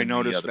cuts in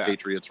the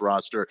Patriots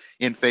roster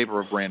in favor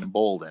of Brandon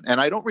Bolden,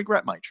 and I don't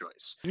regret my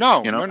choice.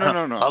 No.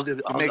 I'll give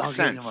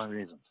you my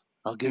reasons.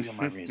 I'll give you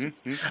my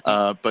reasons.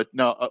 But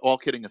no, all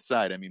kidding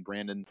aside, I mean,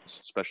 Brandon's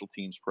special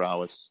teams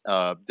prowess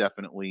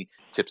definitely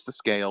tips the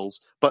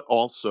scales, but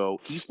also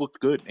he's looked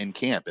good in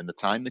camp. In the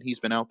time that he's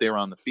been out there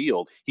on the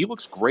field, he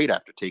looks great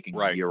after taking a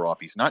Right. year off.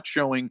 He's not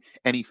showing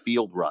any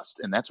field rust.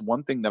 And that's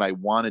one thing that I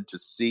wanted to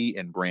see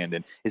in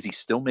Brandon. Is he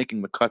still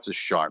making the cuts as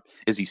sharp?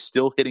 Is he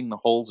still hitting the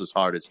holes as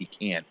hard as he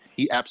can?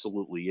 He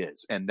absolutely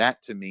is. And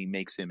that, to me,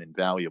 makes him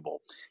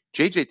invaluable.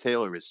 J.J.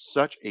 Taylor is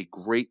such a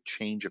great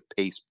change of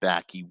pace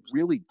back. He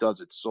really does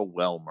it so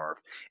well,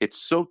 Murph. It's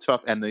so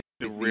tough. And the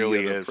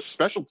really is.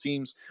 special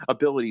teams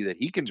ability that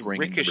he can It's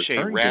bring in the Ricochet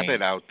return Rabbit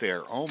game. out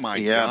there. Oh, my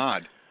Yeah.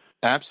 God.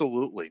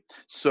 Absolutely.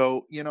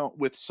 So,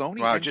 with Sony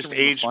Wow, I entering just the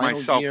aged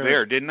final myself year,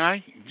 there, didn't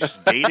I?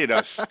 Just dated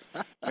us.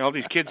 All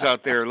these kids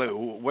out there,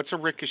 what's a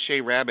Ricochet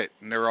Rabbit?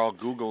 And they're all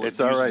Googling. It's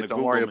all right.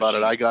 Don't worry about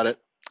it. I got it.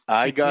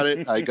 I got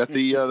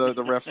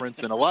the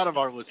reference, and a lot of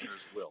our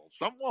listeners will.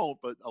 Some won't,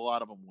 but a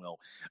lot of them will.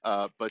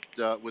 But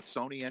with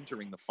Sony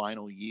entering the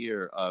final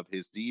year of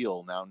his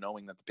deal, now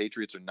knowing that the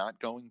Patriots are not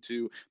going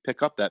to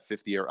pick up that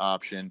fifth-year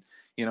option,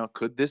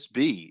 could this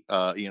be,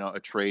 a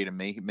trade? And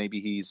maybe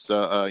he's,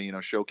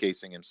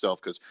 showcasing himself,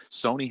 because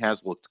Sony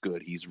has looked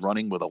good. He's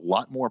running with a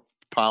lot more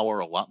power,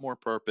 a lot more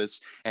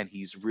purpose, and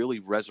he's really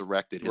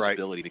resurrected his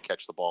ability to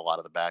catch the ball out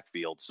of the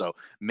backfield. So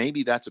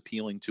maybe that's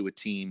appealing to a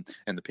team,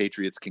 and the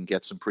Patriots can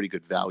get some pretty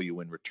good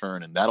value in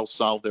return, and that'll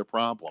solve their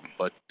problem.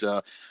 But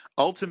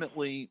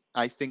ultimately,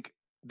 I think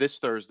this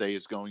Thursday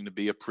is going to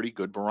be a pretty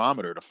good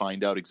barometer to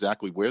find out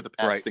exactly where the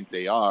Pats think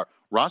they are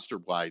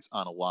roster-wise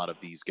on a lot of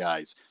these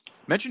guys.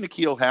 Mentioned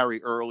N'Keal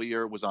Harry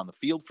earlier, was on the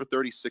field for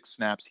 36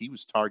 snaps. He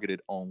was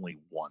targeted only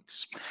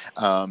once.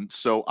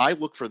 So I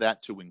look for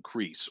that to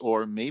increase.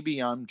 Or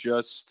maybe I'm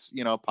just,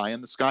 pie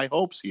in the sky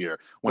hopes here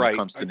when it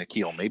comes to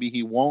N'Keal. Maybe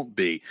he won't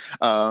be.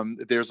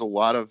 There's a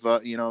lot of,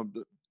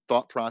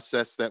 thought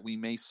process that we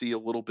may see a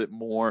little bit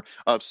more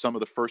of some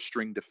of the first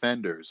string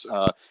defenders.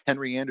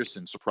 Henry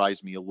Anderson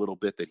surprised me a little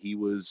bit that he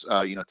was,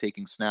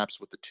 taking snaps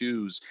with the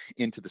twos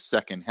into the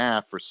second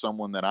half for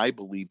someone that I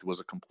believed was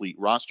a complete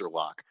roster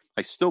lock.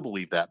 I still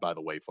believe that, by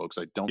the way, folks.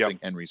 I don't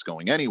think Henry's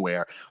going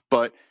anywhere,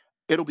 but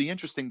it'll be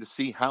interesting to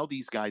see how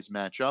these guys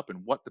match up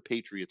and what the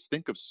Patriots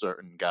think of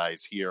certain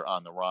guys here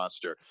on the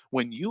roster.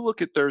 When you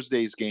look at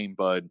Thursday's game,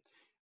 Bud,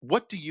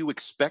 what do you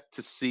expect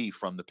to see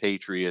from the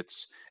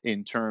Patriots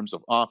in terms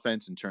of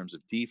offense, in terms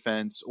of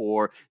defense,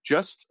 or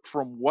just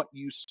from what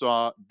you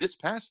saw this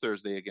past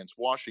Thursday against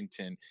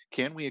Washington?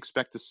 Can we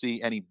expect to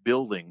see any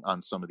building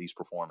on some of these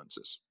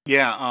performances?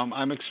 Yeah,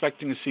 I'm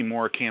expecting to see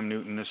more Cam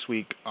Newton this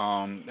week.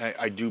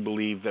 I do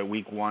believe that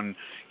week one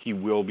he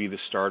will be the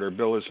starter.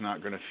 Bill is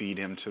not going to feed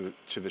him to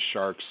the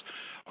Sharks.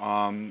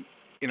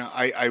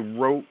 I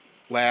wrote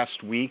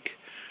last week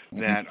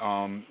that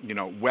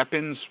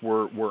weapons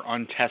were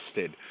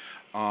untested.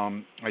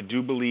 I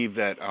do believe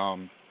that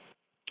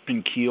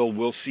N'Keal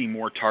will see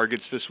more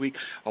targets this week.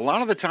 A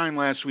lot of the time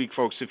last week,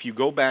 folks, if you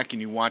go back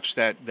and you watch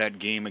that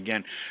game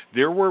again,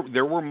 there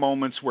were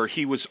moments where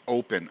he was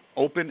open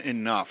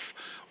enough,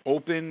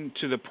 open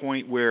to the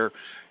point where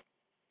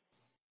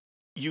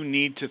you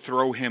need to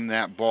throw him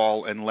that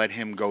ball and let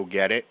him go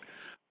get it.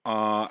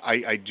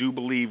 I do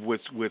believe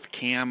with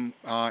Cam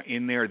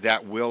in there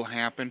that will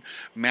happen.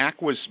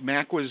 Mac was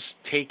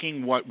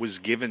taking what was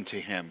given to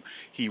him.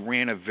 He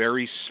ran a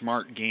very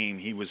smart game.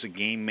 He was a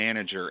game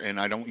manager, and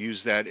I don't use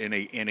that in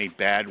a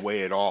bad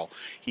way at all.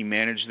 He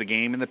managed the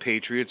game, and the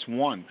Patriots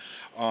won.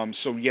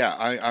 So yeah,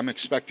 I'm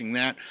expecting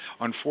that.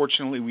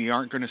 Unfortunately, we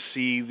aren't going to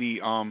see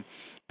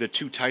the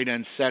two tight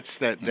end sets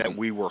that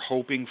we were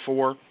hoping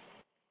for.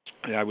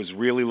 I was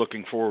really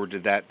looking forward to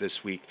that this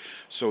week.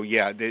 So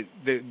yeah,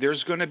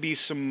 there's going to be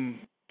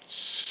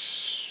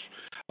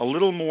a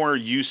little more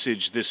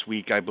usage this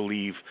week, I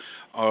believe,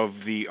 of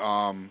the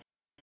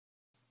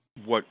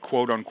what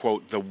quote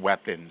unquote the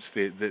weapons,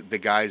 the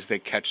guys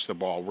that catch the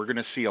ball. We're going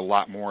to see a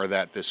lot more of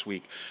that this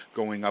week,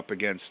 going up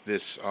against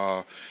this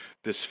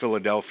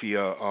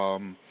Philadelphia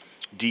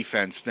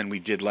defense than we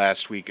did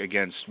last week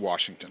against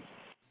Washington.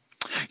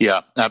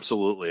 Yeah,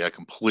 absolutely. I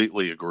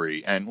completely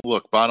agree. And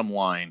look, bottom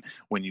line,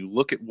 when you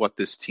look at what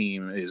this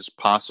team is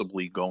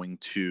possibly going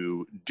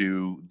to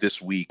do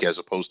this week as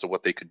opposed to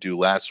what they could do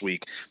last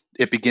week,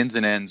 it begins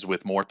and ends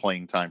with more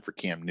playing time for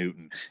Cam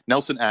Newton.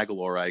 Nelson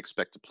Aguilar, I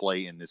expect to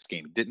play in this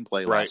game. He didn't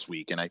play last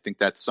week, and I think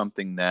that's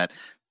something that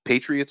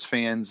Patriots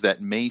fans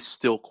that may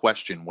still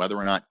question whether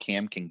or not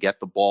Cam can get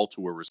the ball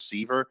to a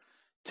receiver,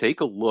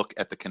 take a look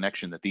at the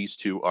connection that these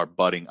two are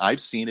budding.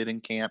 I've seen it in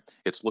camp.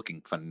 It's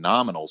looking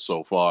phenomenal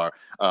so far.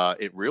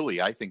 It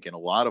really, I think, in a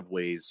lot of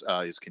ways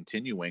is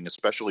continuing,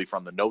 especially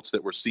from the notes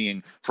that we're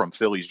seeing from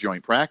Philly's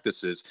joint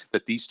practices,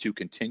 that these two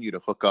continue to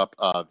hook up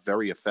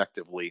very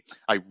effectively.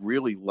 I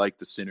really like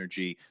the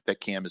synergy that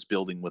Cam is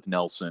building with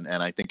Nelson,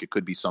 and I think it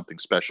could be something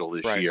special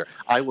this year.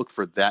 I look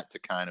for that to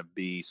kind of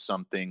be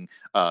something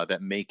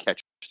that may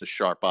catch the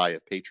sharp eye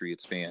of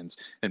Patriots fans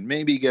and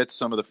maybe get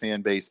some of the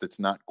fan base that's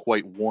not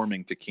quite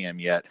warming to Cam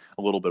yet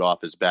a little bit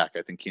off his back.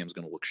 I think Cam's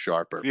going to look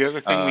sharper. The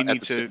other thing we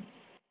need to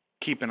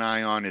keep an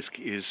eye on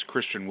is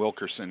Christian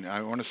Wilkerson.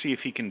 I want to see if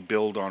he can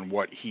build on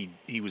what he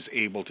was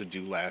able to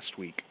do last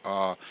week.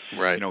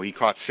 Right. He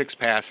caught 6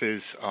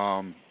 passes.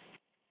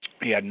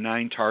 He had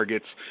 9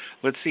 targets.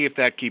 Let's see if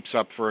that keeps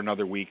up for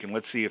another week, and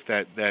let's see if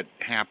that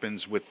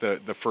happens with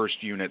the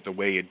first unit the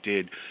way it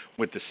did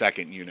with the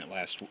second unit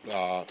last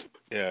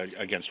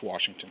against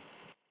Washington.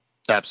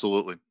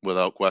 Absolutely,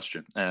 without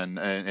question. And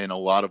in a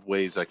lot of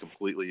ways, I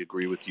completely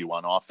agree with you.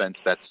 On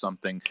offense, that's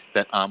something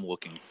that I'm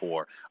looking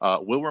for.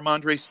 Will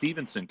Ramondre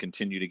Stevenson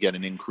continue to get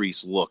an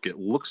increased look? It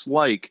looks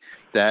like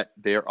that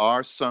there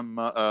are some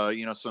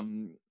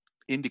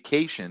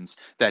indications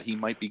that he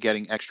might be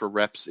getting extra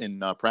reps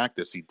in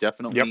practice. He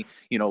definitely,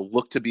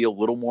 looked to be a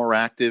little more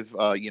active,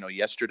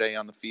 yesterday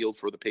on the field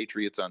for the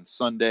Patriots on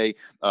Sunday.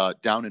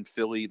 Down in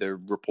Philly, they're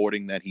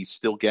reporting that he's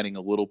still getting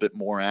a little bit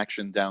more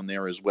action down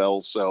there as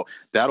well. So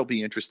that'll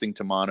be interesting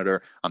to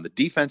monitor. On the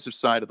defensive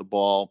side of the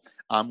ball,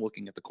 I'm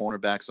looking at the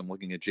cornerbacks. I'm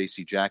looking at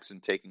J.C. Jackson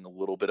taking a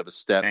little bit of a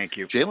step. Thank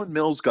you. Jalen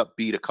Mills got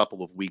beat a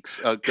couple of weeks.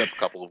 He got beat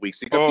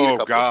a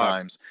couple of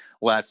times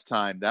last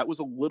time. That was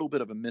a little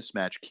bit of a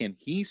mismatch. Can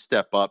he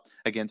step up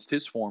against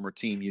his former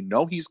team?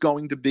 He's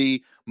going to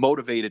be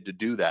motivated to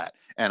do that.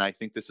 And I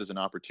think this is an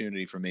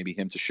opportunity for maybe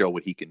him to show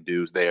what he can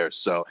do there.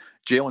 So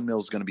Jalen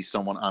Mills is going to be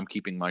someone I'm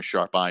keeping my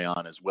sharp eye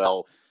on as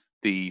well.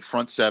 The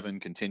front seven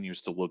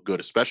continues to look good,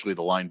 especially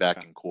the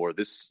linebacking core.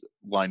 This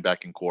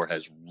linebacking core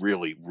has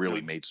really,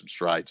 really made some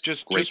strides. Great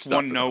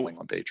stuff for the New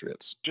England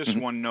Patriots. Just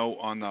one note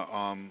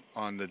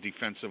on the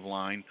defensive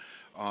line.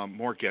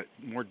 More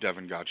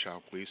Devin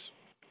Godchow, please.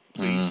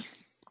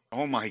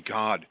 Oh my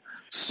God!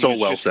 So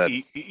well said.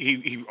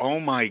 He oh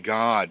my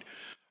God!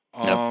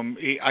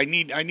 I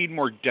need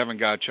more Devin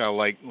Godchow.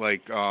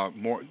 Like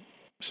more.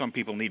 Some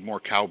people need more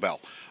cowbell.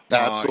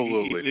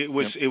 Absolutely. It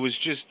was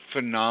just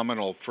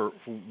phenomenal for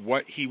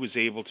what he was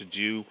able to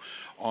do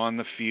on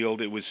the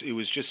field. It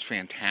was just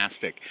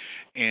fantastic.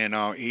 And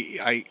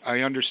I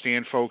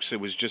understand, folks,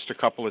 it was just a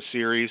couple of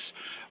series,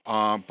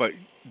 but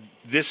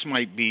this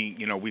might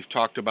be, we've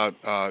talked about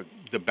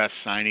the best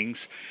signings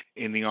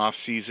in the off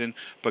season,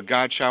 but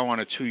Godchow on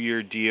a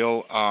 2-year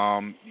deal,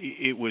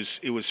 it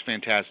was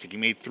fantastic. He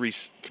made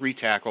three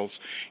tackles.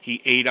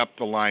 He ate up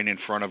the line in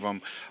front of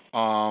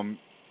him.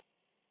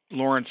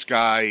 Lawrence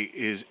Guy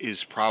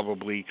is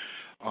probably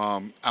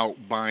out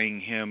buying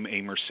him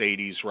a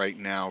Mercedes right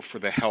now for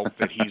the help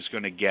that he's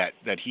going to get,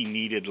 that he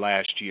needed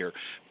last year.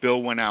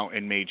 Bill went out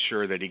and made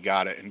sure that he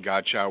got it, and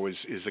Godchow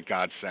is a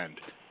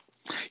godsend.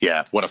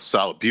 Yeah, what a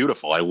solid,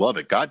 beautiful. I love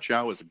it.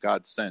 Godchow is a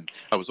godsend.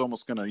 I was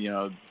almost going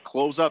to,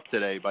 close up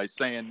today by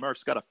saying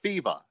Murph's got a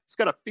fever. He's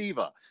got a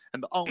fever,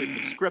 and the only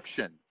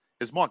prescription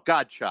is more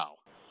Godchow.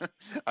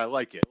 I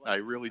like it. I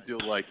really do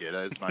like it.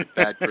 That's my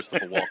bad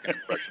Christopher Walken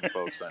impression,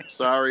 folks. I'm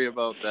sorry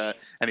about that.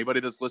 Anybody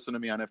that's listening to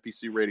me on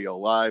FBC Radio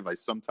Live, I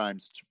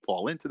sometimes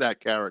fall into that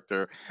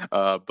character,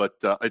 but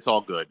it's all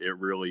good. It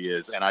really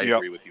is. And I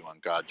agree with you on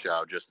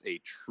Godchow. Just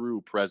a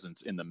true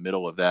presence in the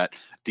middle of that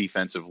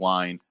defensive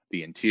line.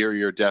 The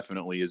interior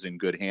definitely is in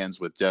good hands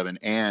with Devin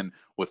and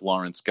with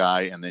Lawrence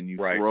Guy. And then you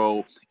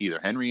throw either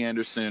Henry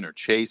Anderson or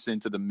Chase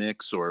into the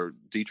mix, or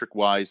Dietrich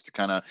Wise to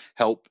kind of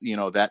help,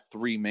 that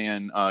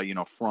 3-man,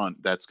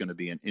 front. That's going to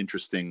be an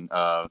interesting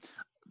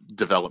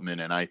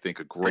development, and I think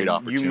a great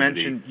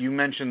opportunity. You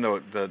mentioned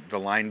the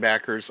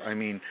linebackers. I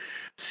mean,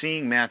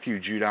 seeing Matthew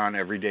Judon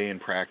every day in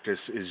practice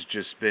has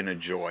just been a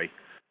joy.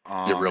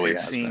 It really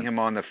has. Seeing him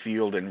on the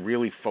field and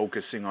really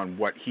focusing on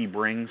what he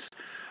brings.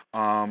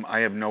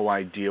 I have no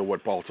idea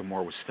what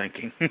Baltimore was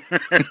thinking.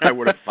 I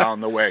would have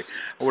found the way.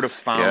 I would have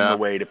found the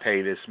way to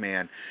pay this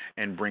man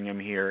and bring him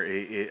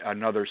here.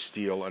 Another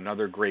steal,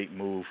 another great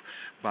move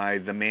by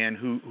the man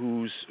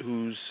whose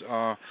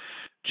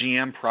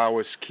GM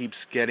prowess keeps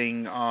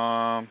getting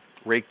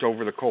raked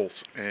over the coals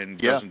and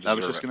doesn't deserve I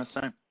was just going to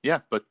say.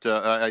 Yeah, but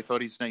I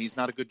thought he's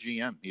not a good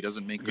GM. He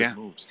doesn't make good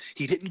moves.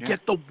 He didn't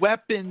get the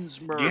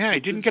weapons, Murph. Yeah, he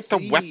didn't get the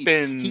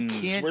weapons. He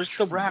can't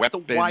draft the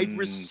wide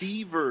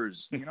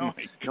receivers.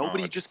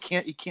 Nobody just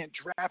can't. He can't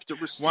draft a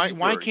receiver.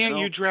 Why can't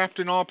you draft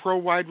an All-Pro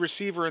wide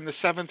receiver in the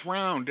 7th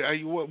round?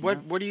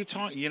 What are you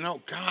talking?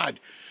 God.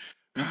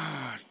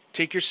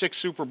 Take your 6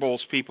 Super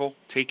Bowls, people.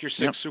 Take your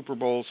 6 Super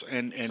Bowls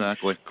and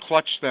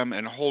clutch them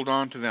and hold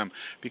on to them,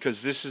 because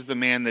this is the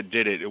man that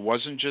did it. It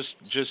wasn't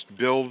just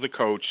Bill the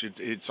coach.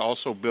 It's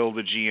also Bill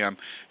the GM,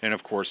 and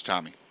of course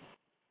Tommy.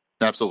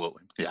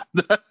 Absolutely, yeah.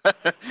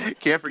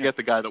 Can't forget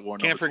the guy that wore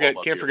number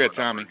 12 Can't forget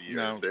Tommy.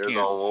 No, there's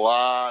a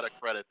lot of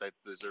credit that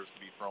deserves to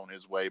be thrown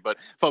his way. But,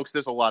 folks,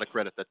 there's a lot of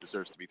credit that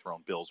deserves to be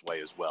thrown Bill's way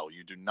as well.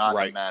 You do not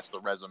amass the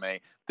resume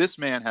this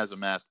man has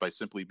amassed by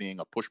simply being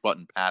a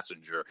push-button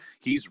passenger.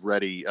 He's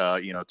ready,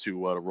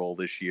 to roll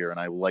this year, and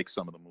I like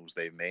some of the moves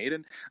they've made.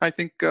 And I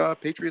think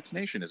Patriots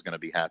Nation is going to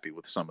be happy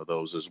with some of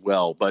those as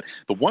well. But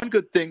the one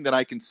good thing that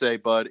I can say,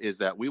 Bud, is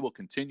that we will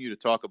continue to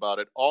talk about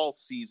it all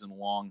season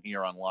long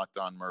here on Locked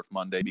On Murph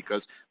Monday,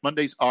 because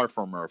Mondays are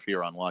for Murph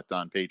here on Locked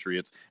On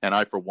Patriots, and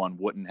I, for one,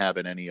 wouldn't have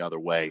it any other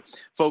way.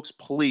 Folks,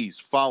 please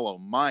follow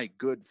my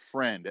good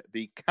friend,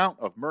 the Count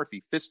of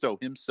Murphy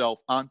Fisto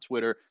himself, on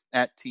Twitter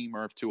at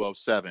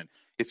TMurph207.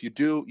 If you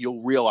do,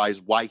 you'll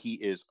realize why he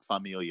is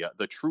Familia,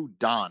 the true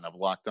Don of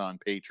Locked On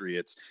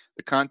Patriots.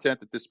 The content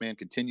that this man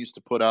continues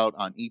to put out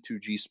on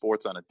E2G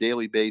Sports on a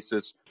daily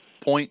basis,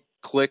 point,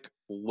 click,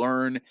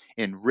 learn,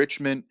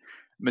 enrichment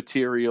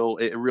material.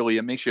 It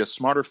makes you a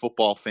smarter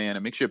football fan.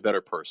 It makes you a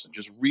better person.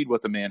 Just read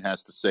what the man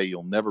has to say.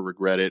 You'll never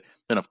regret it.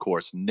 And of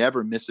course,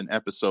 never miss an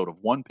episode of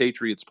One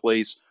Patriots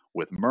Place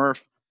with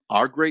Murph,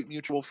 our great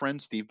mutual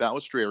friend Steve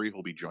Balistrieri,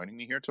 who'll be joining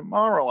me here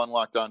tomorrow on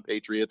Locked On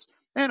Patriots.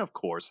 And of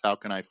course, how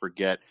can I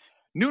forget,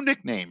 new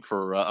nickname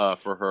for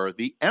her,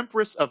 the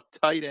Empress of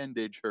Tight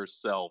Endage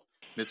herself,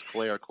 Miss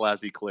Claire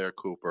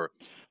Cooper.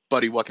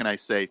 Buddy, what can I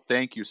say?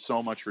 Thank you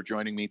so much for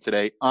joining me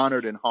today.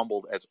 Honored and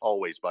humbled, as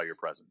always, by your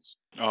presence.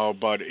 Oh,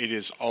 Bud, it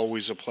is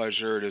always a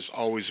pleasure. It is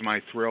always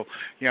my thrill.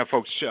 Yeah,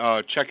 folks,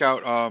 check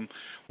out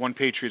One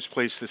Patriots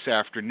Place this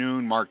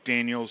afternoon. Mark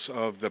Daniels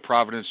of the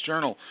Providence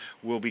Journal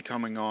will be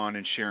coming on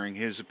and sharing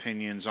his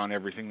opinions on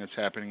everything that's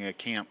happening at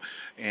camp.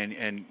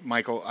 And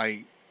Michael,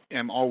 I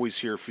am always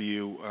here for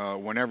you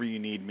whenever you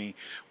need me,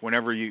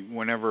 whenever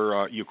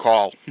you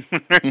call.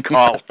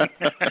 Call.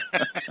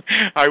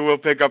 I will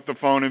pick up the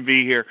phone and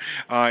be here.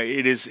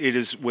 It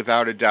is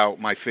without a doubt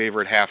my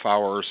favorite half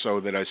hour or so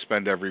that I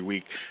spend every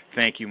week.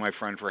 Thank you, my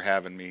friend, for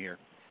having me here.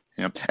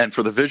 Yeah. And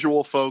for the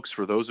visual folks,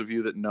 for those of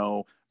you that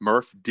know,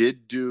 Murph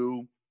did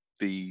do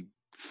the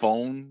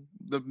phone,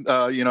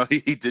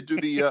 he did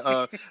do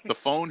the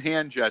phone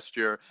hand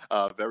gesture,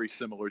 very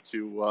similar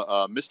to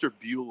Mr.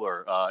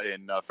 Bueller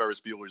in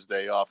Ferris Bueller's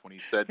Day Off when he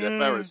said that,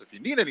 Ferris, if you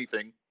need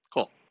anything,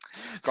 call.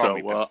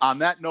 So on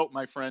that note,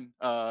 my friend,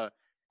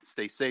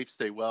 stay safe,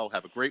 stay well,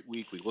 have a great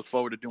week. We look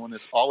forward to doing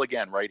this all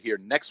again right here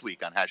next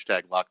week on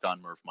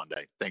 #LockedOnMurph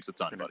Monday. Thanks a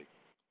ton, buddy.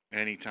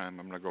 Anytime.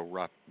 I'm going to go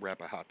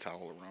wrap a hot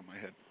towel around my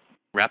head.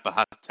 Wrap a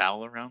hot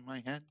towel around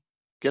my head?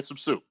 Get some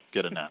soup.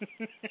 Get a nap.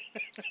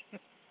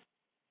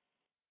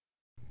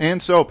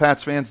 And so,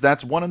 Pats fans,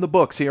 that's one in the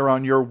books here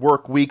on your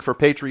work week for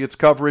Patriots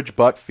coverage,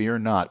 but fear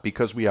not,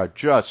 because we are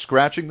just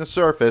scratching the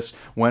surface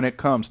when it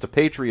comes to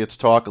Patriots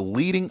talk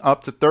leading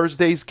up to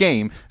Thursday's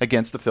game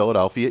against the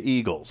Philadelphia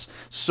Eagles.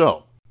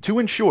 So, to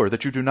ensure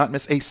that you do not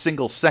miss a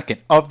single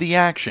second of the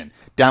action,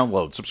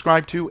 download,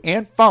 subscribe to,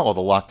 and follow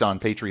the Locked On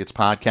Patriots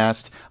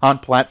podcast on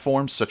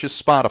platforms such as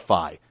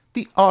Spotify,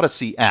 the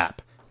Odyssey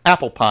app,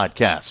 Apple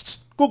Podcasts,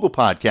 Google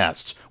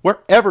Podcasts,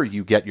 wherever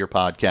you get your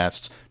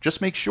podcasts.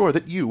 Just make sure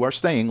that you are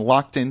staying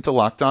locked into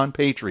Locked On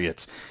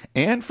Patriots.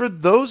 And for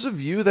those of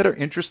you that are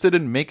interested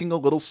in making a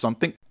little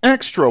something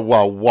extra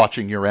while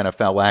watching your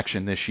NFL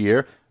action this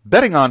year,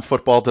 betting on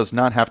football does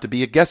not have to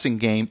be a guessing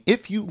game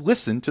if you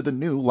listen to the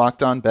new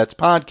Locked On Bets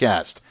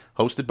podcast,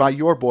 hosted by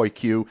your boy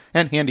Q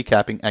and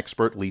handicapping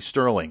expert Lee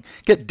Sterling.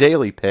 Get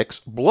daily picks,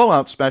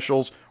 blowout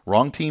specials,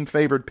 wrong team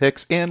favored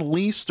picks, and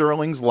Lee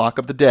Sterling's lock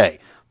of the day.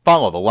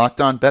 Follow the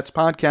Locked On Bets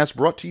podcast,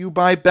 brought to you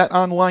by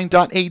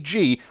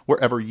betonline.ag,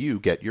 wherever you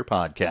get your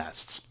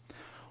podcasts.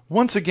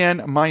 Once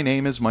again, my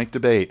name is Mike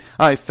Debate.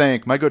 I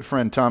thank my good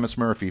friend Thomas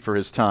Murphy for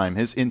his time,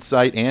 his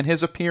insight, and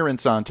his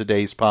appearance on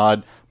today's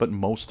pod. But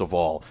most of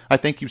all, I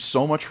thank you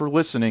so much for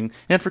listening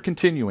and for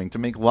continuing to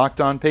make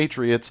Locked On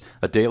Patriots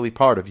a daily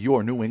part of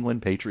your New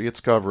England Patriots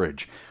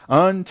coverage.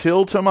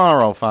 Until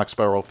tomorrow,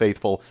 Foxborough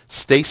faithful,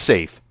 stay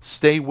safe,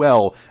 stay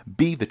well,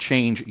 be the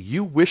change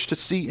you wish to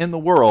see in the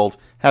world.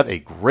 Have a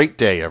great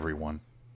day, everyone.